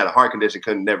 He had a heart condition,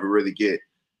 couldn't never really get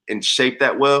in shape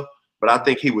that well. But I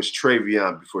think he was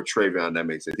Travion before Travion. That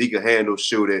makes sense. He could handle,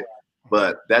 shoot it.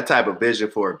 But that type of vision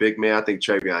for a big man, I think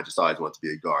Travion just always wants to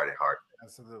be a guard at heart.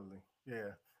 Absolutely,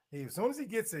 yeah. As soon as he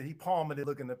gets it, he palming it,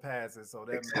 looking to pass it. So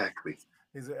that exactly.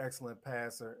 He's an excellent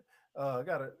passer.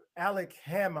 Got a Alec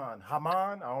Hammond.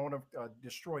 Haman. I don't want to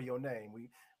destroy your name. We.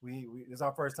 It's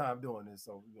our first time doing this,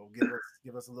 so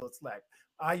give us a little slack.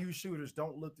 IU shooters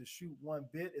don't look to shoot one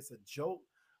bit. It's a joke.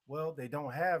 Well, they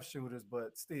don't have shooters,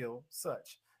 but still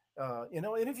such. And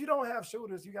if you don't have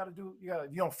shooters, you got to do.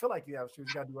 If you don't feel like you have shooters,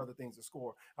 you got to do other things to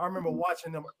score. I remember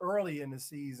watching them early in the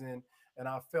season, and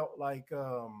I felt like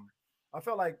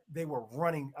they were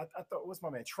running. I thought, what's my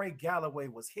man? Trey Galloway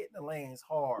was hitting the lanes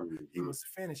hard. He was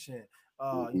finishing.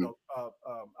 I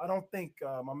don't think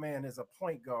my man is a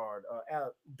point guard.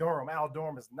 Al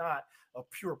Durham is not a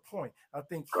pure point. I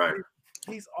think Right.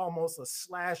 he's almost a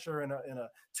slasher in a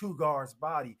two guards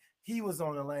body. He was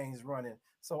on the lanes running.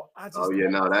 So I just Oh yeah,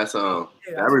 no, that's yeah, I that just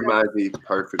got reminds me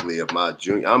perfectly of my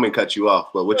junior. I'm gonna cut you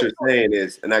off, but what yeah, you're saying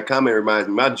is, and that comment reminds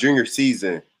me, my junior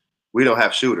season, we don't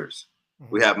have shooters.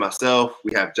 We mhm, have myself,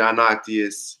 we have John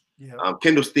Octius, yeah,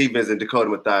 Kendall Stevens, and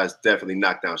Dakota Mathias definitely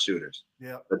knockdown shooters.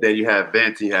 yeah, But then you have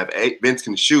Vince, and you have Vince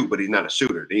can shoot, but he's not a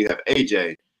shooter. Then you have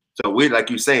AJ. So we, like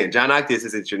you saying, John Octius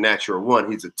isn't your natural one.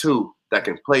 He's a two that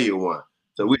can play your one.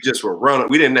 So we just were running.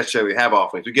 We didn't necessarily have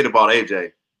offense. We get the ball to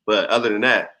AJ, but other than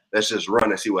that, let's just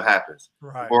run and see what happens.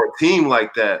 right, For a team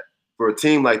like that,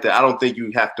 I don't think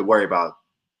you have to worry about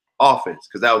offense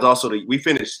because that was also we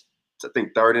finished, I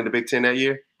think, third in the Big Ten that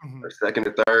year, mhm, or second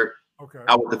or third. okay,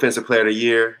 I was defensive player of the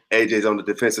year. AJ's on the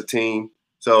defensive team.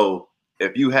 So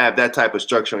if you have that type of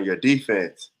structure on your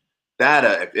defense,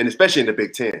 and especially in the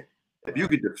Big Ten, if you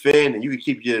right, could defend and you could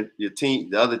keep your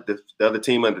team, the other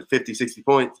team under 50, 60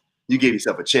 points, you give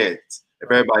yourself a chance. If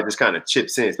right, everybody just kind of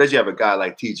chips in, especially you have a guy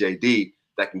like TJD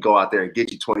that can go out there and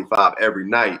get you 25 every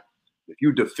night. If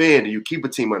you defend and you keep a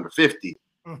team under 50,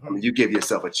 I mhm, mean, you give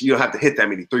yourself you don't have to hit that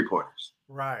many 3-pointers.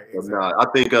 right, But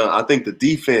exactly, no, I think the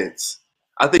defense.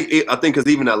 I think because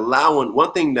even allowing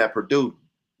one thing that Purdue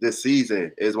this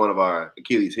season is one of our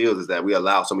Achilles heels is that we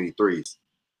allow so many threes.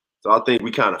 So I think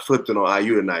we kind of flipped it on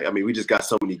IU tonight. I mean, we just got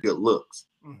so many good looks.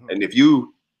 mhm, And if you're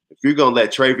gonna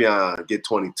let Travion get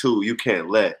 22, you can't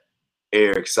let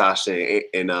Eric, Sasha,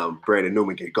 and Brandon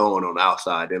Newman get going on the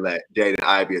outside and let Jaden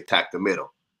Ivey attack the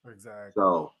middle. exactly,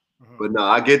 So, mhm. but no,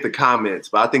 I get the comments,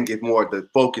 but I think it's more the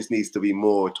focus needs to be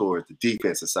more towards the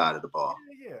defensive side of the ball.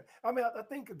 Yeah. I mean, I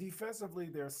think defensively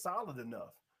they're solid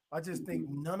enough. I just think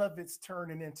Mhm. none of it's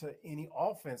turning into any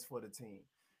offense for the team.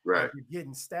 Right. You're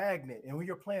getting stagnant, and when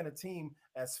you're playing a team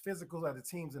as physical as the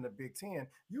teams in the Big Ten,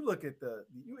 you look at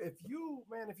if you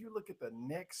look at the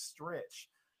next stretch,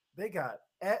 they got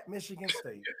at Michigan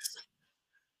State, Yes.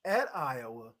 at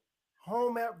Iowa,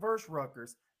 home at versus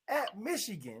Rutgers, at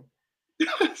Michigan,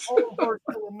 home versus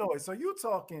Illinois. So you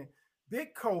talking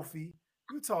Big Kofi,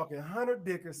 you talking Hunter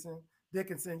Dickinson,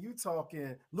 you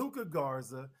talking Luca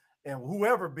Garza, and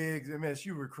whoever bigs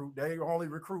MSU recruit. They only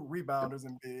recruit rebounders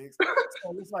and bigs.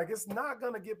 So it's like it's not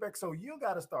gonna get back. So you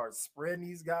got to start spreading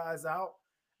these guys out,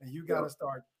 and you got Yep. to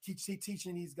start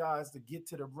teaching these guys to get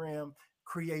to the rim,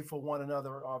 create for one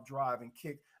another off drive and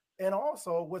kick. And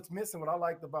also, what's missing, what I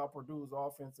liked about Purdue's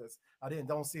offense is I didn't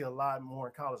don't see a lot more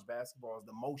in college basketball is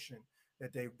the motion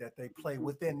that they play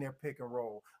within their pick and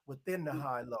roll, within the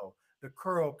high low, the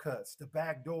curl cuts, the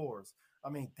back doors. I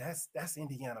mean, that's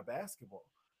Indiana basketball.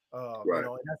 Right.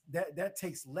 And that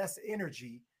takes less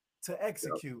energy to Yep.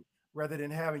 execute rather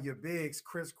than having your bigs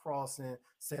crisscrossing,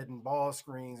 setting ball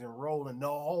screens and rolling the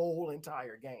whole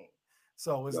entire game.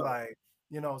 So it's Yep. like,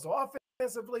 so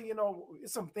offensively,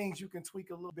 it's some things you can tweak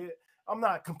a little bit. I'm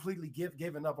not completely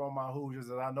giving up on my Hoosiers,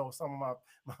 and I know some of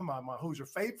my Hoosier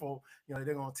faithful, they're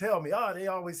gonna tell me, oh, they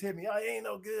always hit me, oh, it ain't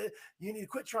no good. You need to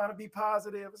quit trying to be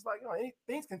positive. It's like,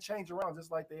 things can change around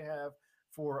just like they have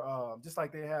for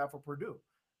Purdue.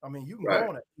 I mean, you can Right. go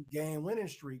on a game winning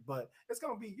streak, but it's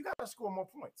gonna be you got to score more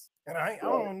points. And I Right.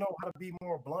 don't know how to be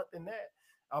more blunt than that.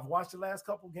 I've watched the last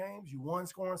couple games. You won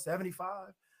scoring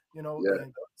 75, Yeah.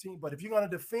 and team. But if you're gonna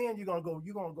defend, you're gonna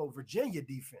go Virginia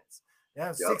defense. They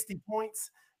have Yep. 60 points.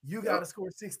 You got Yep. to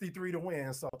score 63 to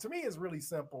win. So to me, it's really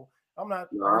simple. I'm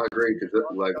not No, I arguing. agree because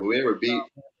like when they were beat,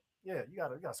 Yeah, you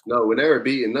gotta score. no, when they were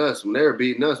beating us,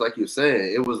 like you're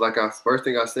saying, it was like our first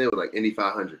thing I said was like Indy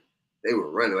 500. They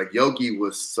were running like Yogi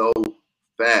was so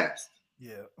fast.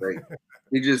 Yeah. Like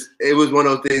it was one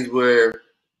of those things where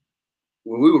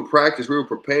when we would practice, we were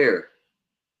prepared.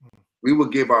 We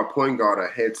would give our point guard a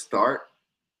head start,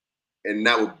 and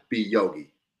that would be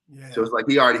Yogi. So Yeah. it's like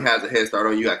he already has a head start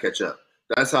on you. Got to catch up.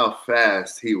 That's how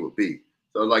fast he would be.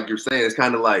 So like you're saying, it's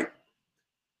kind of like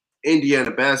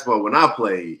Indiana basketball when I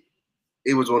played.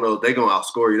 It was one of those, they're going to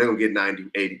outscore you. They're going to get 90,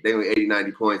 80. They're going to get 80,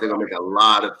 90 points. They're going to make a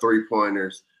lot of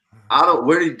three-pointers.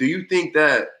 Do you think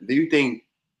the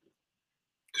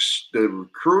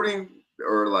recruiting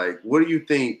or like, what do you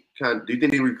think? Do you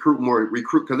think they recruit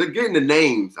because they're getting the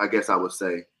names? I guess I would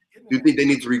say. Do you think they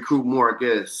need to recruit more? I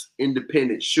guess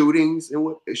independent shooters and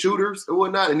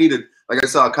whatnot. They need to, like I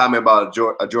saw a comment about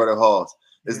Jordan Halls.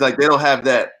 It's like they don't have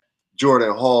that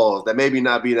Jordan Halls. That maybe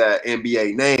not be that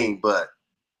NBA name, but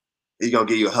he's gonna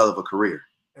give you a hell of a career.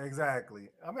 Exactly.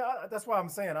 I mean, that's why I'm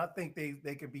saying I think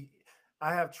they could be.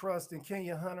 I have trust in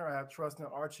Kenya Hunter. I have trust in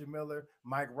Archie Miller,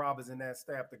 Mike Robbins, and that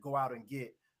staff to go out and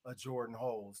get a Jordan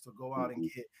Holes, to go out and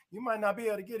get. You might not be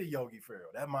able to get a Yogi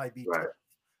Ferrell. That might be tough.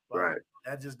 Like,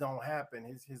 that just don't happen.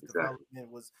 His development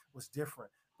was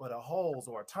different. But a Holes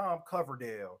or a Tom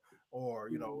Coverdale, or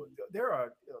there are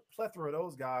a plethora of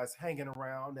those guys hanging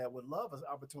around that would love an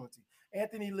opportunity.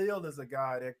 Anthony Leal is a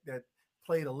guy that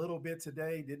played a little bit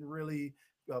today, didn't really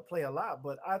play a lot.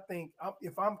 But I think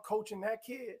if I'm coaching that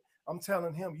kid, I'm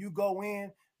telling him, you go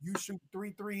in, you shoot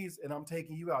 3 threes, and I'm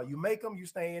taking you out. You make them, you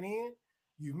staying in.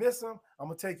 You miss them, I'm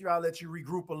going to take you out, let you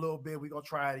regroup a little bit. We're going to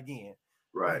try it again.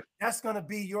 Right. Like, that's going to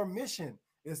be your mission.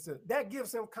 That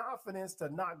gives him confidence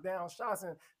to knock down shots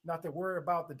and not to worry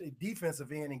about the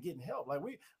defensive end and getting help. Like,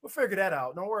 we'll figure that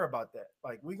out. Don't worry about that.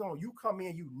 Like, you come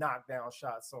in, you knock down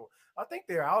shots. So I think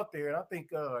they're out there. And I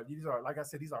think these are, like I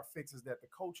said, these are fixes that the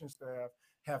coaching staff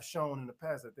have shown in the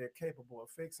past that they're capable of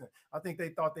fixing. I think they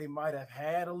thought they might have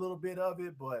had a little bit of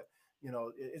it, but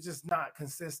it's just not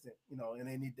consistent,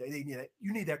 and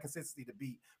you need that consistency to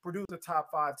beat Purdue's a top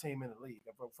 5 team in the league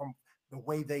from the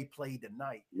way they played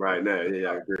tonight. Right now, yeah,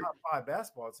 I agree. Top 5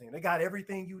 basketball team. They got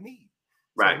everything you need.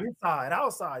 Right. So inside,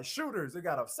 outside, shooters. They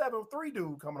got a 7'3"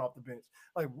 dude coming off the bench.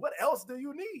 Like, what else do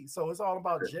you need? So it's all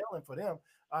about gelling for them.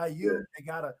 They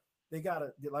gotta,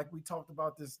 like we talked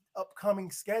about this upcoming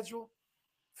schedule,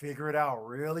 figure it out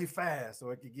really fast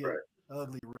so it could get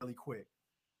ugly really quick.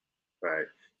 Right.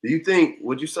 Do you think,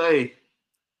 would you say,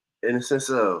 in the sense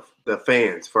of the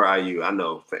fans for IU, I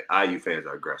know IU fans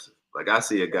are aggressive. Like, I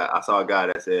saw a guy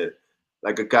that said,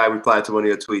 like, a guy replied to one of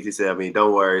your tweets. He said, I mean,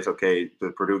 don't worry, it's okay. The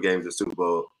Purdue game is the Super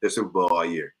Bowl all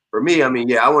year. For me, I mean,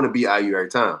 yeah, I want to beat IU every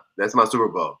time. That's my Super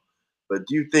Bowl. But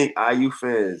do you think IU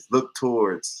fans look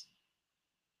towards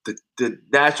the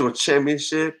national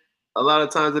championship a lot of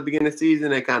times at the beginning of the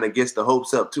season? It kind of gets the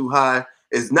hopes up too high.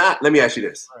 It's not. Let me ask you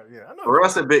this: for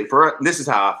us, this is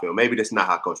how I feel. Maybe this is not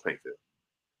how Coach Payne feels.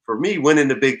 For me, winning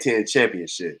the Big Ten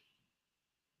championship,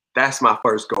 that's my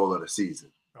first goal of the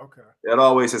season. Okay. It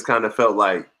always has kind of felt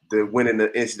like winning the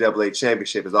NCAA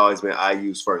championship has always been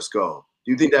IU's first goal.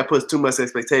 Do you think that puts too much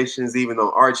expectations, even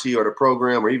on Archie or the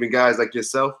program, or even guys like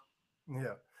yourself?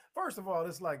 Yeah. First of all,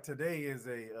 it's like today is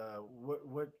a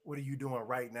what are you doing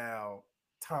right now?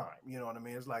 Time, you know what I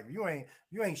mean? It's like you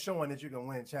ain't showing that you can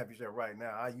win a championship right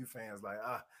now. IU fans like,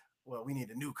 well, we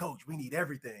need a new coach, we need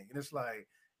everything, and it's like,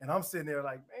 and I'm sitting there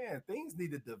like, man, things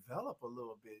need to develop a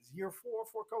little bit. It's year 4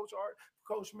 for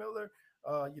Coach Miller.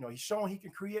 He's shown he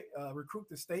can recruit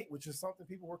the state, which is something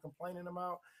people were complaining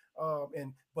about.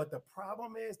 But the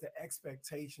problem is the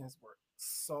expectations were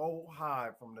so high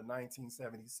from the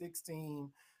 1976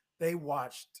 team. They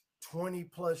watched 20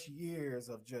 plus years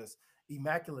of just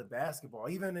immaculate basketball.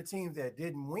 Even the teams that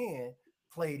didn't win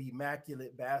played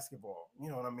immaculate basketball. You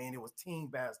know what I mean? It was team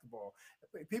basketball.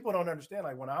 People don't understand.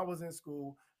 Like, when I was in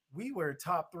school, we were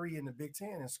top 3 in the Big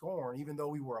Ten in scoring, even though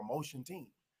we were a motion team.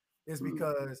 It's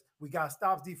because we got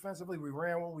stops defensively. We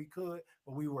ran when we could,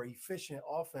 but we were efficient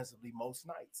offensively most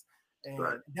nights. And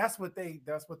that's what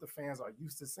the fans are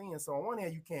used to seeing. So on one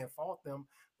hand, you can't fault them,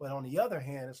 but on the other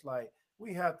hand, it's like,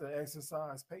 we have to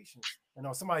exercise patience.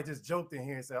 Somebody just joked in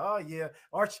here and said, "Oh yeah,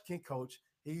 Archie can coach.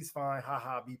 He's fine. Ha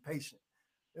ha. Be patient."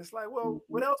 It's like, well,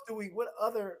 what else do we? What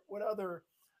other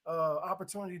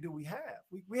opportunity do we have?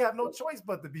 We have no choice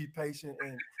but to be patient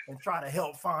and try to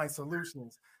help find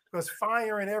solutions. Because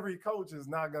firing every coach is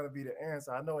not going to be the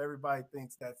answer. I know everybody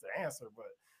thinks that's the answer, but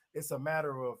it's a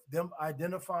matter of them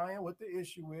identifying what the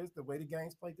issue is, the way the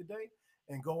game's played today,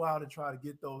 and go out and try to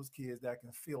get those kids that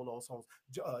can fill those holes.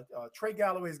 Trey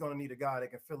Galloway is going to need a guy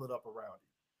that can fill it up around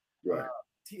you. Right.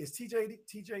 Is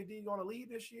TJD going to lead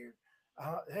this year?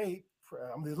 Hey,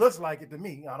 it looks like it to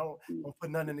me. I don't put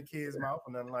nothing in the kid's mouth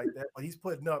or nothing like that, but he's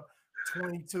putting up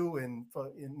 22 and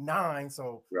 9.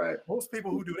 So most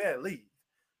people who do that leave.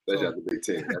 Especially at the Big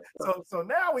Ten. So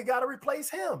now we got to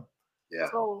replace him. Yeah.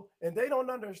 So, and they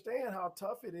don't understand how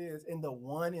tough it is in the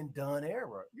one and done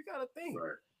era. You got to think.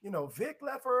 Vic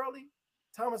left early,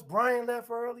 Thomas Bryant left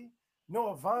early,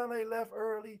 Noah Vonleh left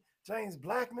early, James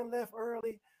Blackman left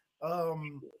early,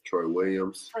 Troy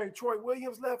Williams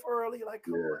left early. Like,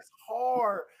 come on, it's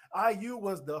hard. IU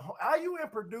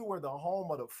and Purdue were the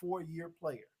home of the 4-year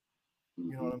player.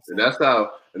 You know what I'm saying?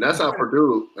 And that's how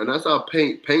Purdue, and that's how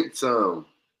Paint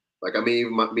Like, I mean,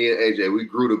 even me and AJ, we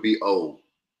grew to be old.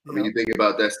 I mean, you think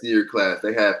about that senior class,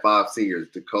 they had 5 seniors,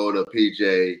 Dakota,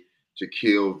 PJ,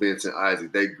 Shaquille, Vincent,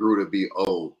 Isaac. They grew to be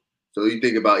old. So you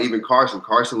think about even Carson.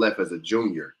 Carson left as a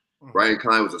junior. Ryan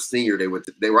Klein was a senior.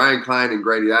 Ryan Klein and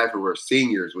Grady Eifert were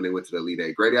seniors when they went to the Elite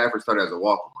Eight. Grady Eifert started as a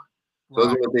walk-on. So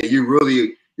that's one thing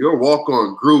your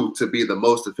walk-on grew to be the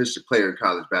most efficient player in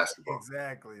college basketball.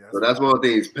 Exactly. That's one of the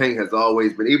things Payne has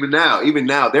always been. Even now,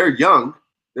 they're young.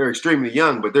 They're extremely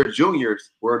young, but their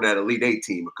juniors were in that Elite Eight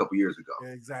team a couple years ago.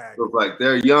 Exactly. So it's like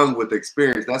they're young with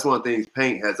experience. That's one of the things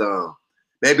Payne has.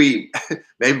 Maybe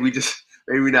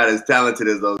we're not as talented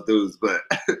as those dudes, but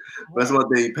that's one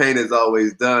thing Payne has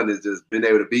always done is just been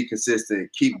able to be consistent,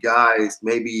 keep guys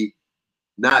maybe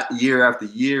not year after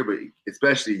year, but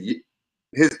especially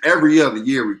his every other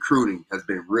year recruiting has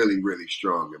been really, really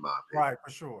strong in my opinion. Right,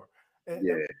 for sure. And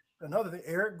another thing,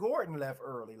 Eric Gordon left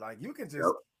early. Like you can just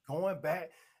going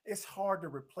back. It's hard to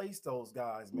replace those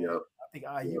guys, man. I think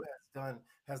IU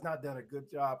has not done a good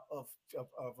job of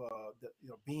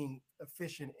being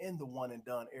efficient in the one and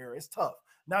done era. It's tough.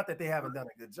 Not that they haven't done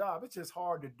a good job. It's just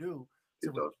hard to do.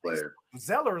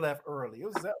 Zeller left early. It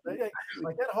was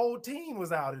like that whole team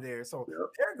was out of there. So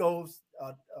there goes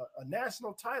a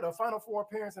national title, a Final Four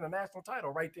appearance, and a national title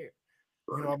right there.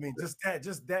 You know what I mean?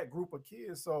 Just that group of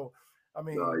kids. So I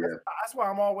mean, that's why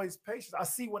I'm always patient. I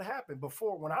see what happened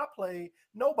before when I played.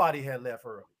 Nobody had left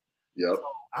early.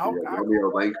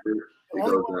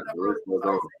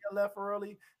 Left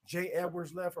early. Jay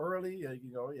Edwards left early.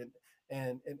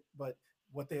 But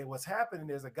what's happening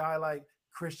is a guy like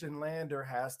Christian Lander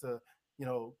has to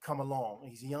come along.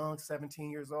 He's young, 17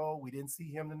 years old. We didn't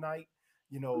see him tonight.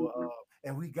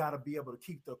 And we got to be able to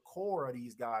keep the core of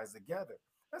these guys together.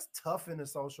 That's tough in the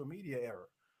social media era.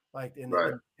 Like in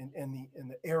the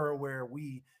era where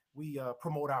we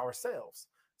promote ourselves.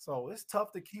 So it's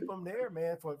tough to keep them there,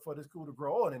 man, for this school to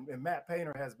grow on. And Matt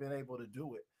Painter has been able to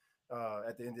do it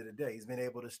at the end of the day. He's been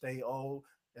able to stay old,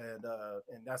 and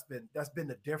that's been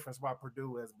the difference why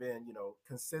Purdue has been,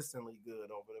 consistently good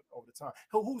over the time.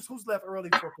 Who's left early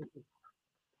for Purdue?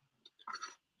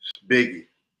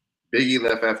 Biggie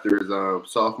left after his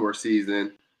sophomore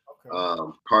season.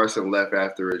 Carson left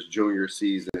after his junior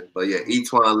season, but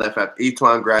Etuan left after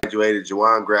Etuan graduated.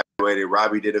 Juwan graduated.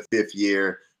 Robbie did a 5th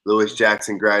year. Lewis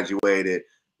Jackson graduated.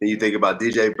 Then you think about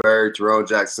DJ Bird, Tyrone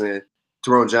Johnson.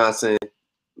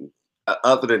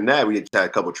 Other than that, we had a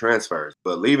couple transfers.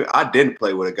 But I didn't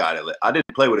play with a guy that left. I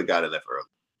didn't play with a guy that left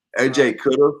early. AJ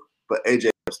could have, but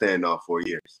AJ was staying off 4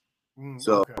 years.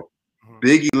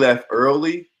 Biggie left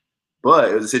early,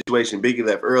 but it was a situation. Biggie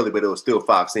left early, but it was still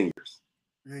 5 seniors.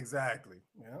 Exactly.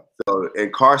 Yeah. So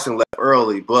and Carson left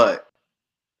early, but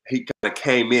he kind of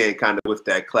came in kind of with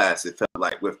that class. It felt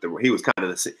like he was kind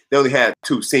of they only had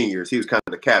 2 seniors. He was kind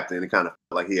of the captain, and it kind of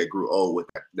felt like he had grew old with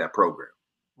that program.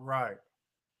 Right.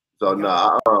 So at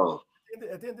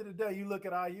the end of the day, you look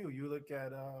at IU, you look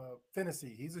at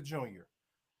Finney, he's a junior.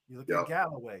 You look at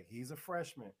Galloway, he's a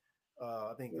freshman.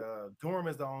 I think Durham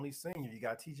is the only senior. You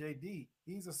got TJD,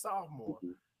 he's a sophomore.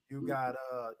 You got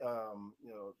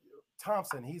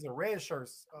Thompson, he's a redshirt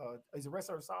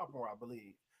sophomore, I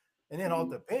believe. And then off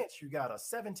the bench, you got a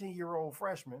 17-year-old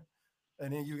freshman,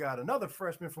 and then you got another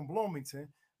freshman from Bloomington.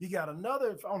 You got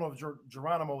another, I don't know if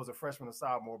Geronimo was a freshman or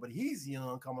sophomore, but he's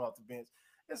young coming off the bench.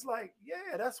 It's like,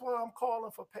 that's why I'm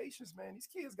calling for patience, man. These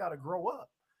kids got to grow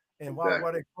up. And while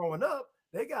they're growing up,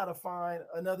 they got to find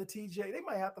another TJ. They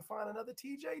might have to find another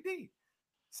TJD.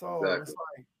 So it's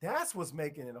like, that's what's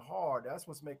making it hard. That's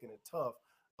what's making it tough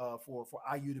for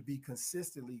IU to be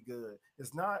consistently good.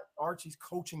 It's not Archie's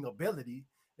coaching ability.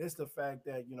 It's the fact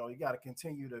that, you got to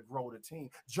continue to grow the team.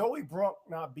 Joey Brunk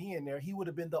not being there, he would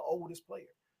have been the oldest player.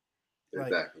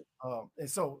 Exactly. And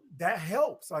so that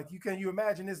helps. Like, can you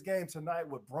imagine this game tonight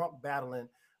with Brunk battling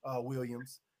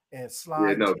Williams and slide?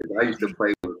 Yeah, no, because I used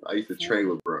to train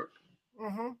with Brunk.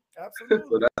 Absolutely.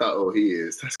 So that's how old he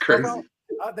is. That's crazy.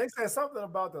 They said something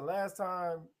about the last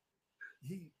time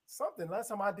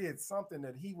I did something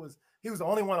that he was the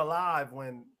only one alive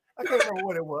when I can't remember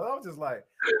what it was. I was just like,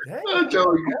 dang,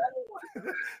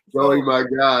 Joey, my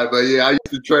guy. But yeah, I used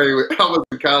to train with. I was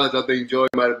in college. I think Joey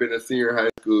might have been a senior in high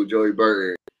school. Joey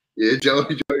Burton. Yeah,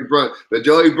 Joey Brunk. But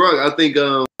Joey Brunk, I think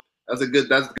that's a good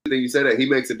thing you said that. He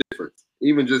makes a difference.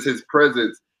 Even just his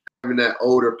presence, having that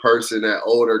older person, that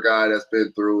older guy that's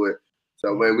been through it.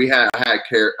 So when I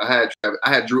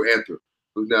had Drew Anthem,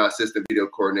 who's now assistant video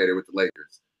coordinator with the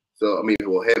Lakers. So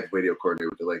head video coordinator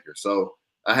with the Lakers. So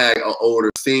I had an older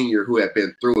senior who had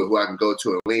been through it, who I can go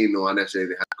to and lean on. I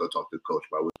necessarily have to go talk to the coach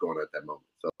about what's going on at that moment.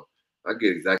 So I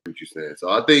get exactly what you're saying. So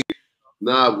I think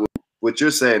what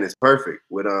you're saying is perfect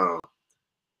with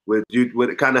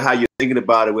with kind of how you're thinking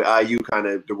about it with IU, kind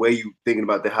of the way you thinking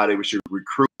about how they should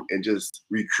recruit and just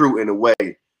recruit in a way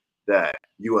that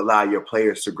you allow your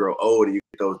players to grow old and you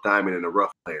get those diamond in the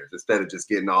rough players instead of just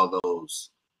getting all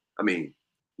those. I mean,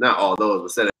 not all those, but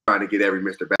instead of trying to get every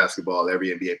Mr. Basketball, every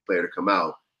NBA player to come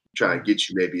out, try and get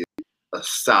you maybe a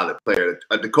solid player,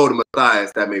 a Dakota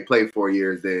Mathias that may play 4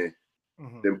 years, then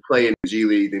play in the G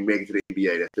League, then make it to the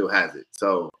NBA that still has it.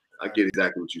 So I get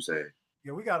exactly what you're saying.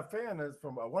 Yeah, we got a fan that's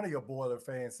from one of your Boiler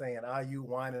fans saying IU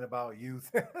whining about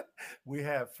youth. We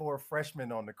had 4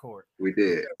 freshmen on the court. We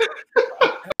did.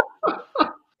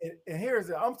 And here's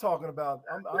it. I'm talking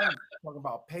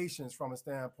about patience from a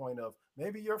standpoint of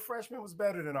maybe your freshman was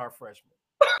better than our freshman.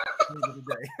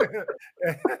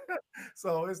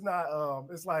 So it's not.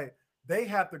 It's like they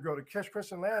have to grow. To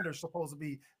Christian Lander's supposed to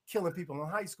be killing people in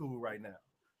high school right now.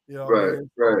 You know, right.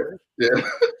 Yeah.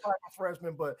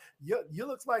 Freshman, but you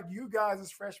looks like you guys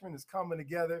as freshmen is coming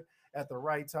together at the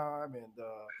right time. And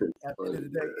at the end of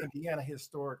the day, Indiana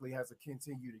historically has to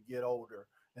continue to get older,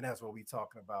 and that's what we're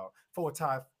talking about.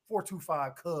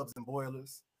 4-2-5 Cubs and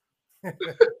Boilers. Yeah,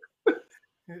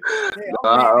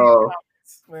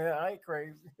 man, I ain't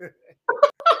crazy.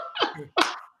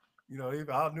 You know,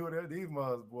 I knew that these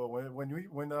mothers, boy.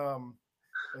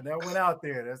 When that went out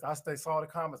there, I saw the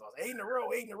comments. I was 8 in a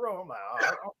row. I'm like, oh,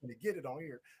 I'm gonna get it on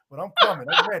here, but I'm coming.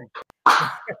 I'm ready.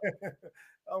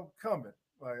 I'm coming.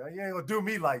 Like, you ain't gonna do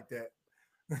me like that.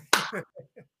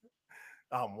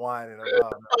 I'm whining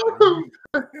about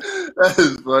it. That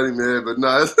is funny, man. But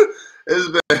no, it's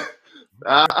been.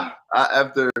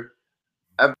 After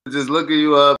just looking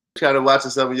you up, kind of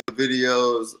watching some of your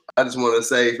videos, I just want to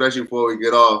say, especially before we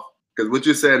get off, because what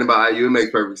you're saying about IU, it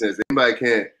makes perfect sense. Anybody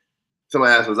can't.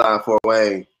 Somebody asked, was I in Fort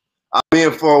Wayne? I'll be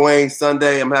in Fort Wayne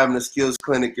Sunday. I'm having a skills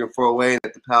clinic in Fort Wayne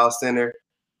at the Powell Center.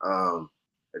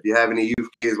 If you have any youth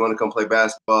kids want to come play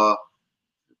basketball,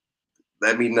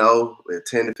 let me know. We're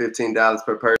 $10 to $15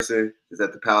 per person. It's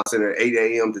at the Powell Center, 8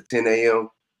 a.m. to 10 a.m.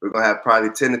 We're going to have probably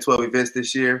 10 to 12 events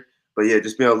this year. But, yeah,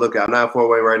 just be on the lookout. I'm not in Fort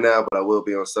Wayne right now, but I will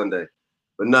be on Sunday.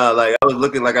 But, no, like I was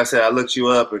looking, like I said, I looked you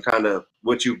up and kind of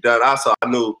what you've done. I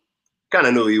kind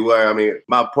of knew who you were. I mean,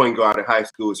 my point guard in high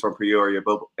school is from Peoria,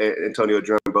 Antonio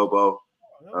Drum Bobo.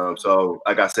 So,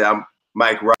 like I said, I'm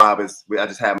Mike Rob. I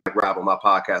just had Mike Rob on my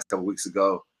podcast a couple weeks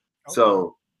ago. Okay.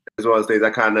 So it's one of those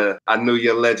things I knew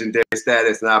your legendary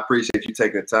status, and I appreciate you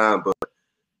taking the time. But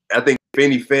I think if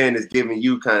any fan is giving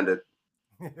you kind of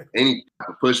any type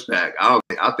of pushback, I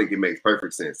think it makes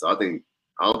perfect sense. So I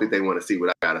don't think they want to see what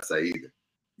I gotta say either.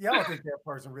 Yeah, I don't think that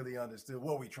person really understood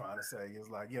what we're trying to say. It's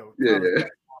like,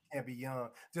 can't be young.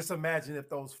 Just imagine if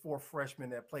those 4 freshmen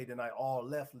that played tonight all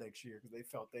left next year because they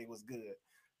felt they was good.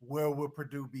 Where would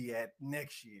Purdue be at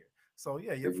next year? So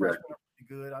yeah, your freshmen are pretty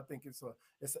good. I think it's a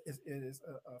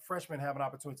freshman have an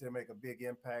opportunity to make a big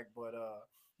impact. But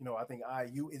I think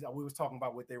IU is. We was talking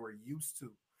about what they were used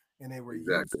to, and they were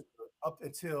used to, up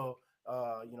until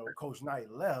Coach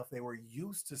Knight left. They were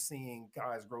used to seeing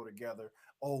guys grow together,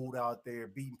 old out there,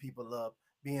 beating people up,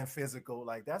 being physical.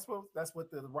 Like that's what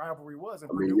the rivalry was.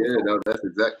 That's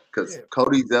exactly because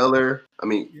Cody Zeller.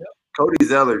 Cody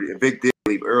Zeller and Vic did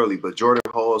leave early, but Jordan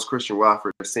Halls, Christian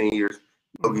Wofford are seniors.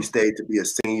 Yogi stayed to be a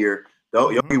senior.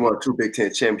 Yogi won 2 Big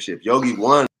Ten championships. Yogi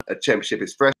won a championship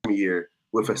his freshman year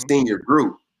with a senior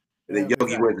group, and then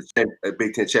Yogi wins a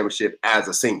Big Ten championship as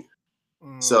a senior.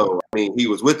 So I mean, he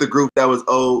was with the group that was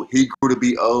old. He grew to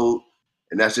be old,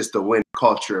 and that's just the win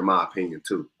culture, in my opinion,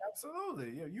 too.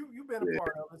 Absolutely, yeah. You've been a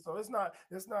part of it, so it's not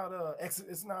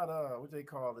what they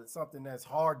call it, something that's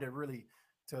hard to really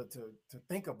to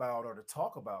think about or to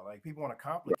talk about. Like people want to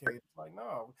complicate it. Like,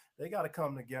 no, they got to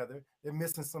come together. They're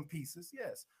missing some pieces,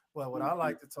 yes. But what I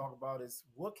like to talk about is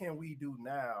what can we do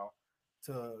now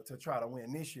to try to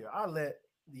win this year. I let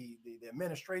the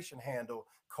administration handle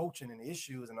coaching and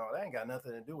issues and all that. Ain't got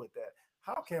nothing to do with that.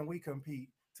 How can we compete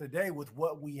today with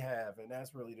what we have? And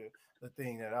that's really the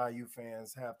thing that IU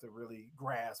fans have to really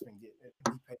grasp and be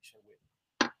patient with.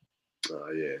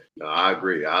 No, I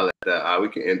agree. I let that. We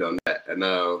can end on that. And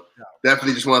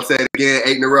definitely just want to say it again,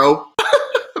 8 in a row.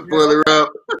 Boiler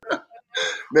up.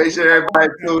 Make sure everybody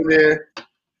tune in.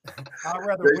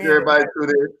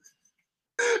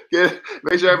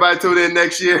 Make sure everybody tune in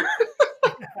next year.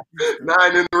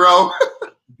 9 in a row.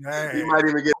 You might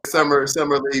even get a summer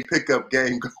league pickup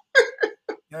game.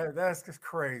 That's just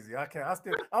crazy. I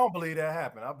don't believe that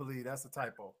happened. I believe that's a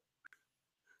typo.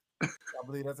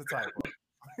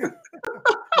 It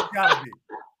gotta be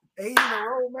 8 in a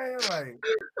row, man. Like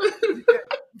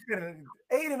you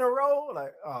 8 in a row.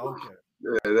 Like, oh, okay.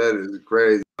 Yeah, that is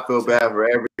crazy. I feel bad for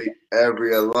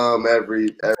every alum, every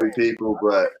people,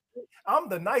 but I'm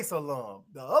the nice alum.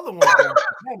 The other one's going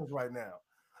bananas right now.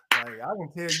 Like, I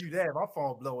can tell you that my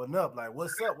phone blowing up. Like,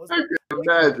 what's up? What's up?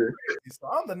 Imagine. So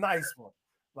I'm the nice one.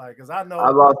 Like, cause I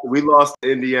know we lost to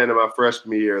Indiana my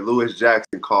freshman year. Lewis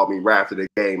Jackson called me right after the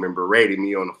game and berated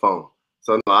me on the phone.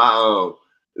 So no,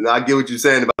 I get what you're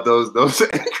saying about those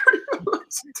angry.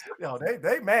 Yo,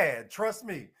 they mad. Trust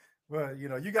me. But you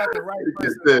know, you got the right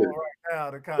person on right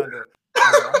now to kind of.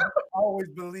 I always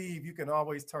believe you can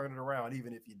always turn it around,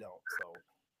 even if you don't.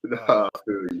 So,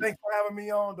 thanks for having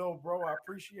me on, though, bro. I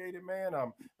appreciate it, man.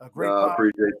 A great podcast. I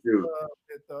appreciate you.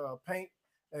 With Paint.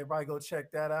 Everybody go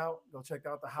check that out. Go check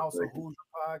out the House of Hoosier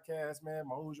podcast, man.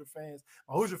 My Hoosier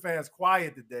fans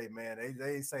quiet today, man.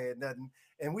 They ain't saying nothing.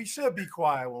 And we should be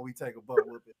quiet when we take a butt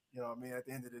whooping. You know what I mean? At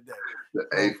the end of the day. The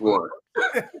eighth one.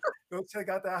 Go check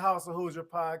out that House of Hoosier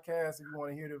podcast if you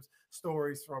want to hear those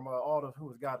stories from all the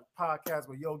who's got podcasts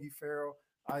with Yogi Ferrell,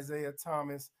 Isaiah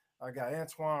Thomas. I got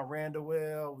Antoine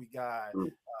Randall. We got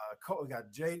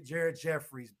Jared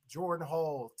Jeffries, Jordan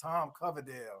Hall, Tom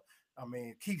Coverdale. I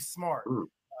mean, Keith Smart.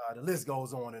 The list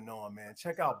goes on and on, man.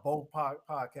 Check out both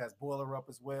podcasts, Boiler Up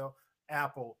as well,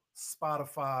 Apple,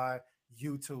 Spotify,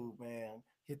 YouTube, man.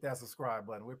 Hit that subscribe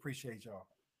button. We appreciate y'all.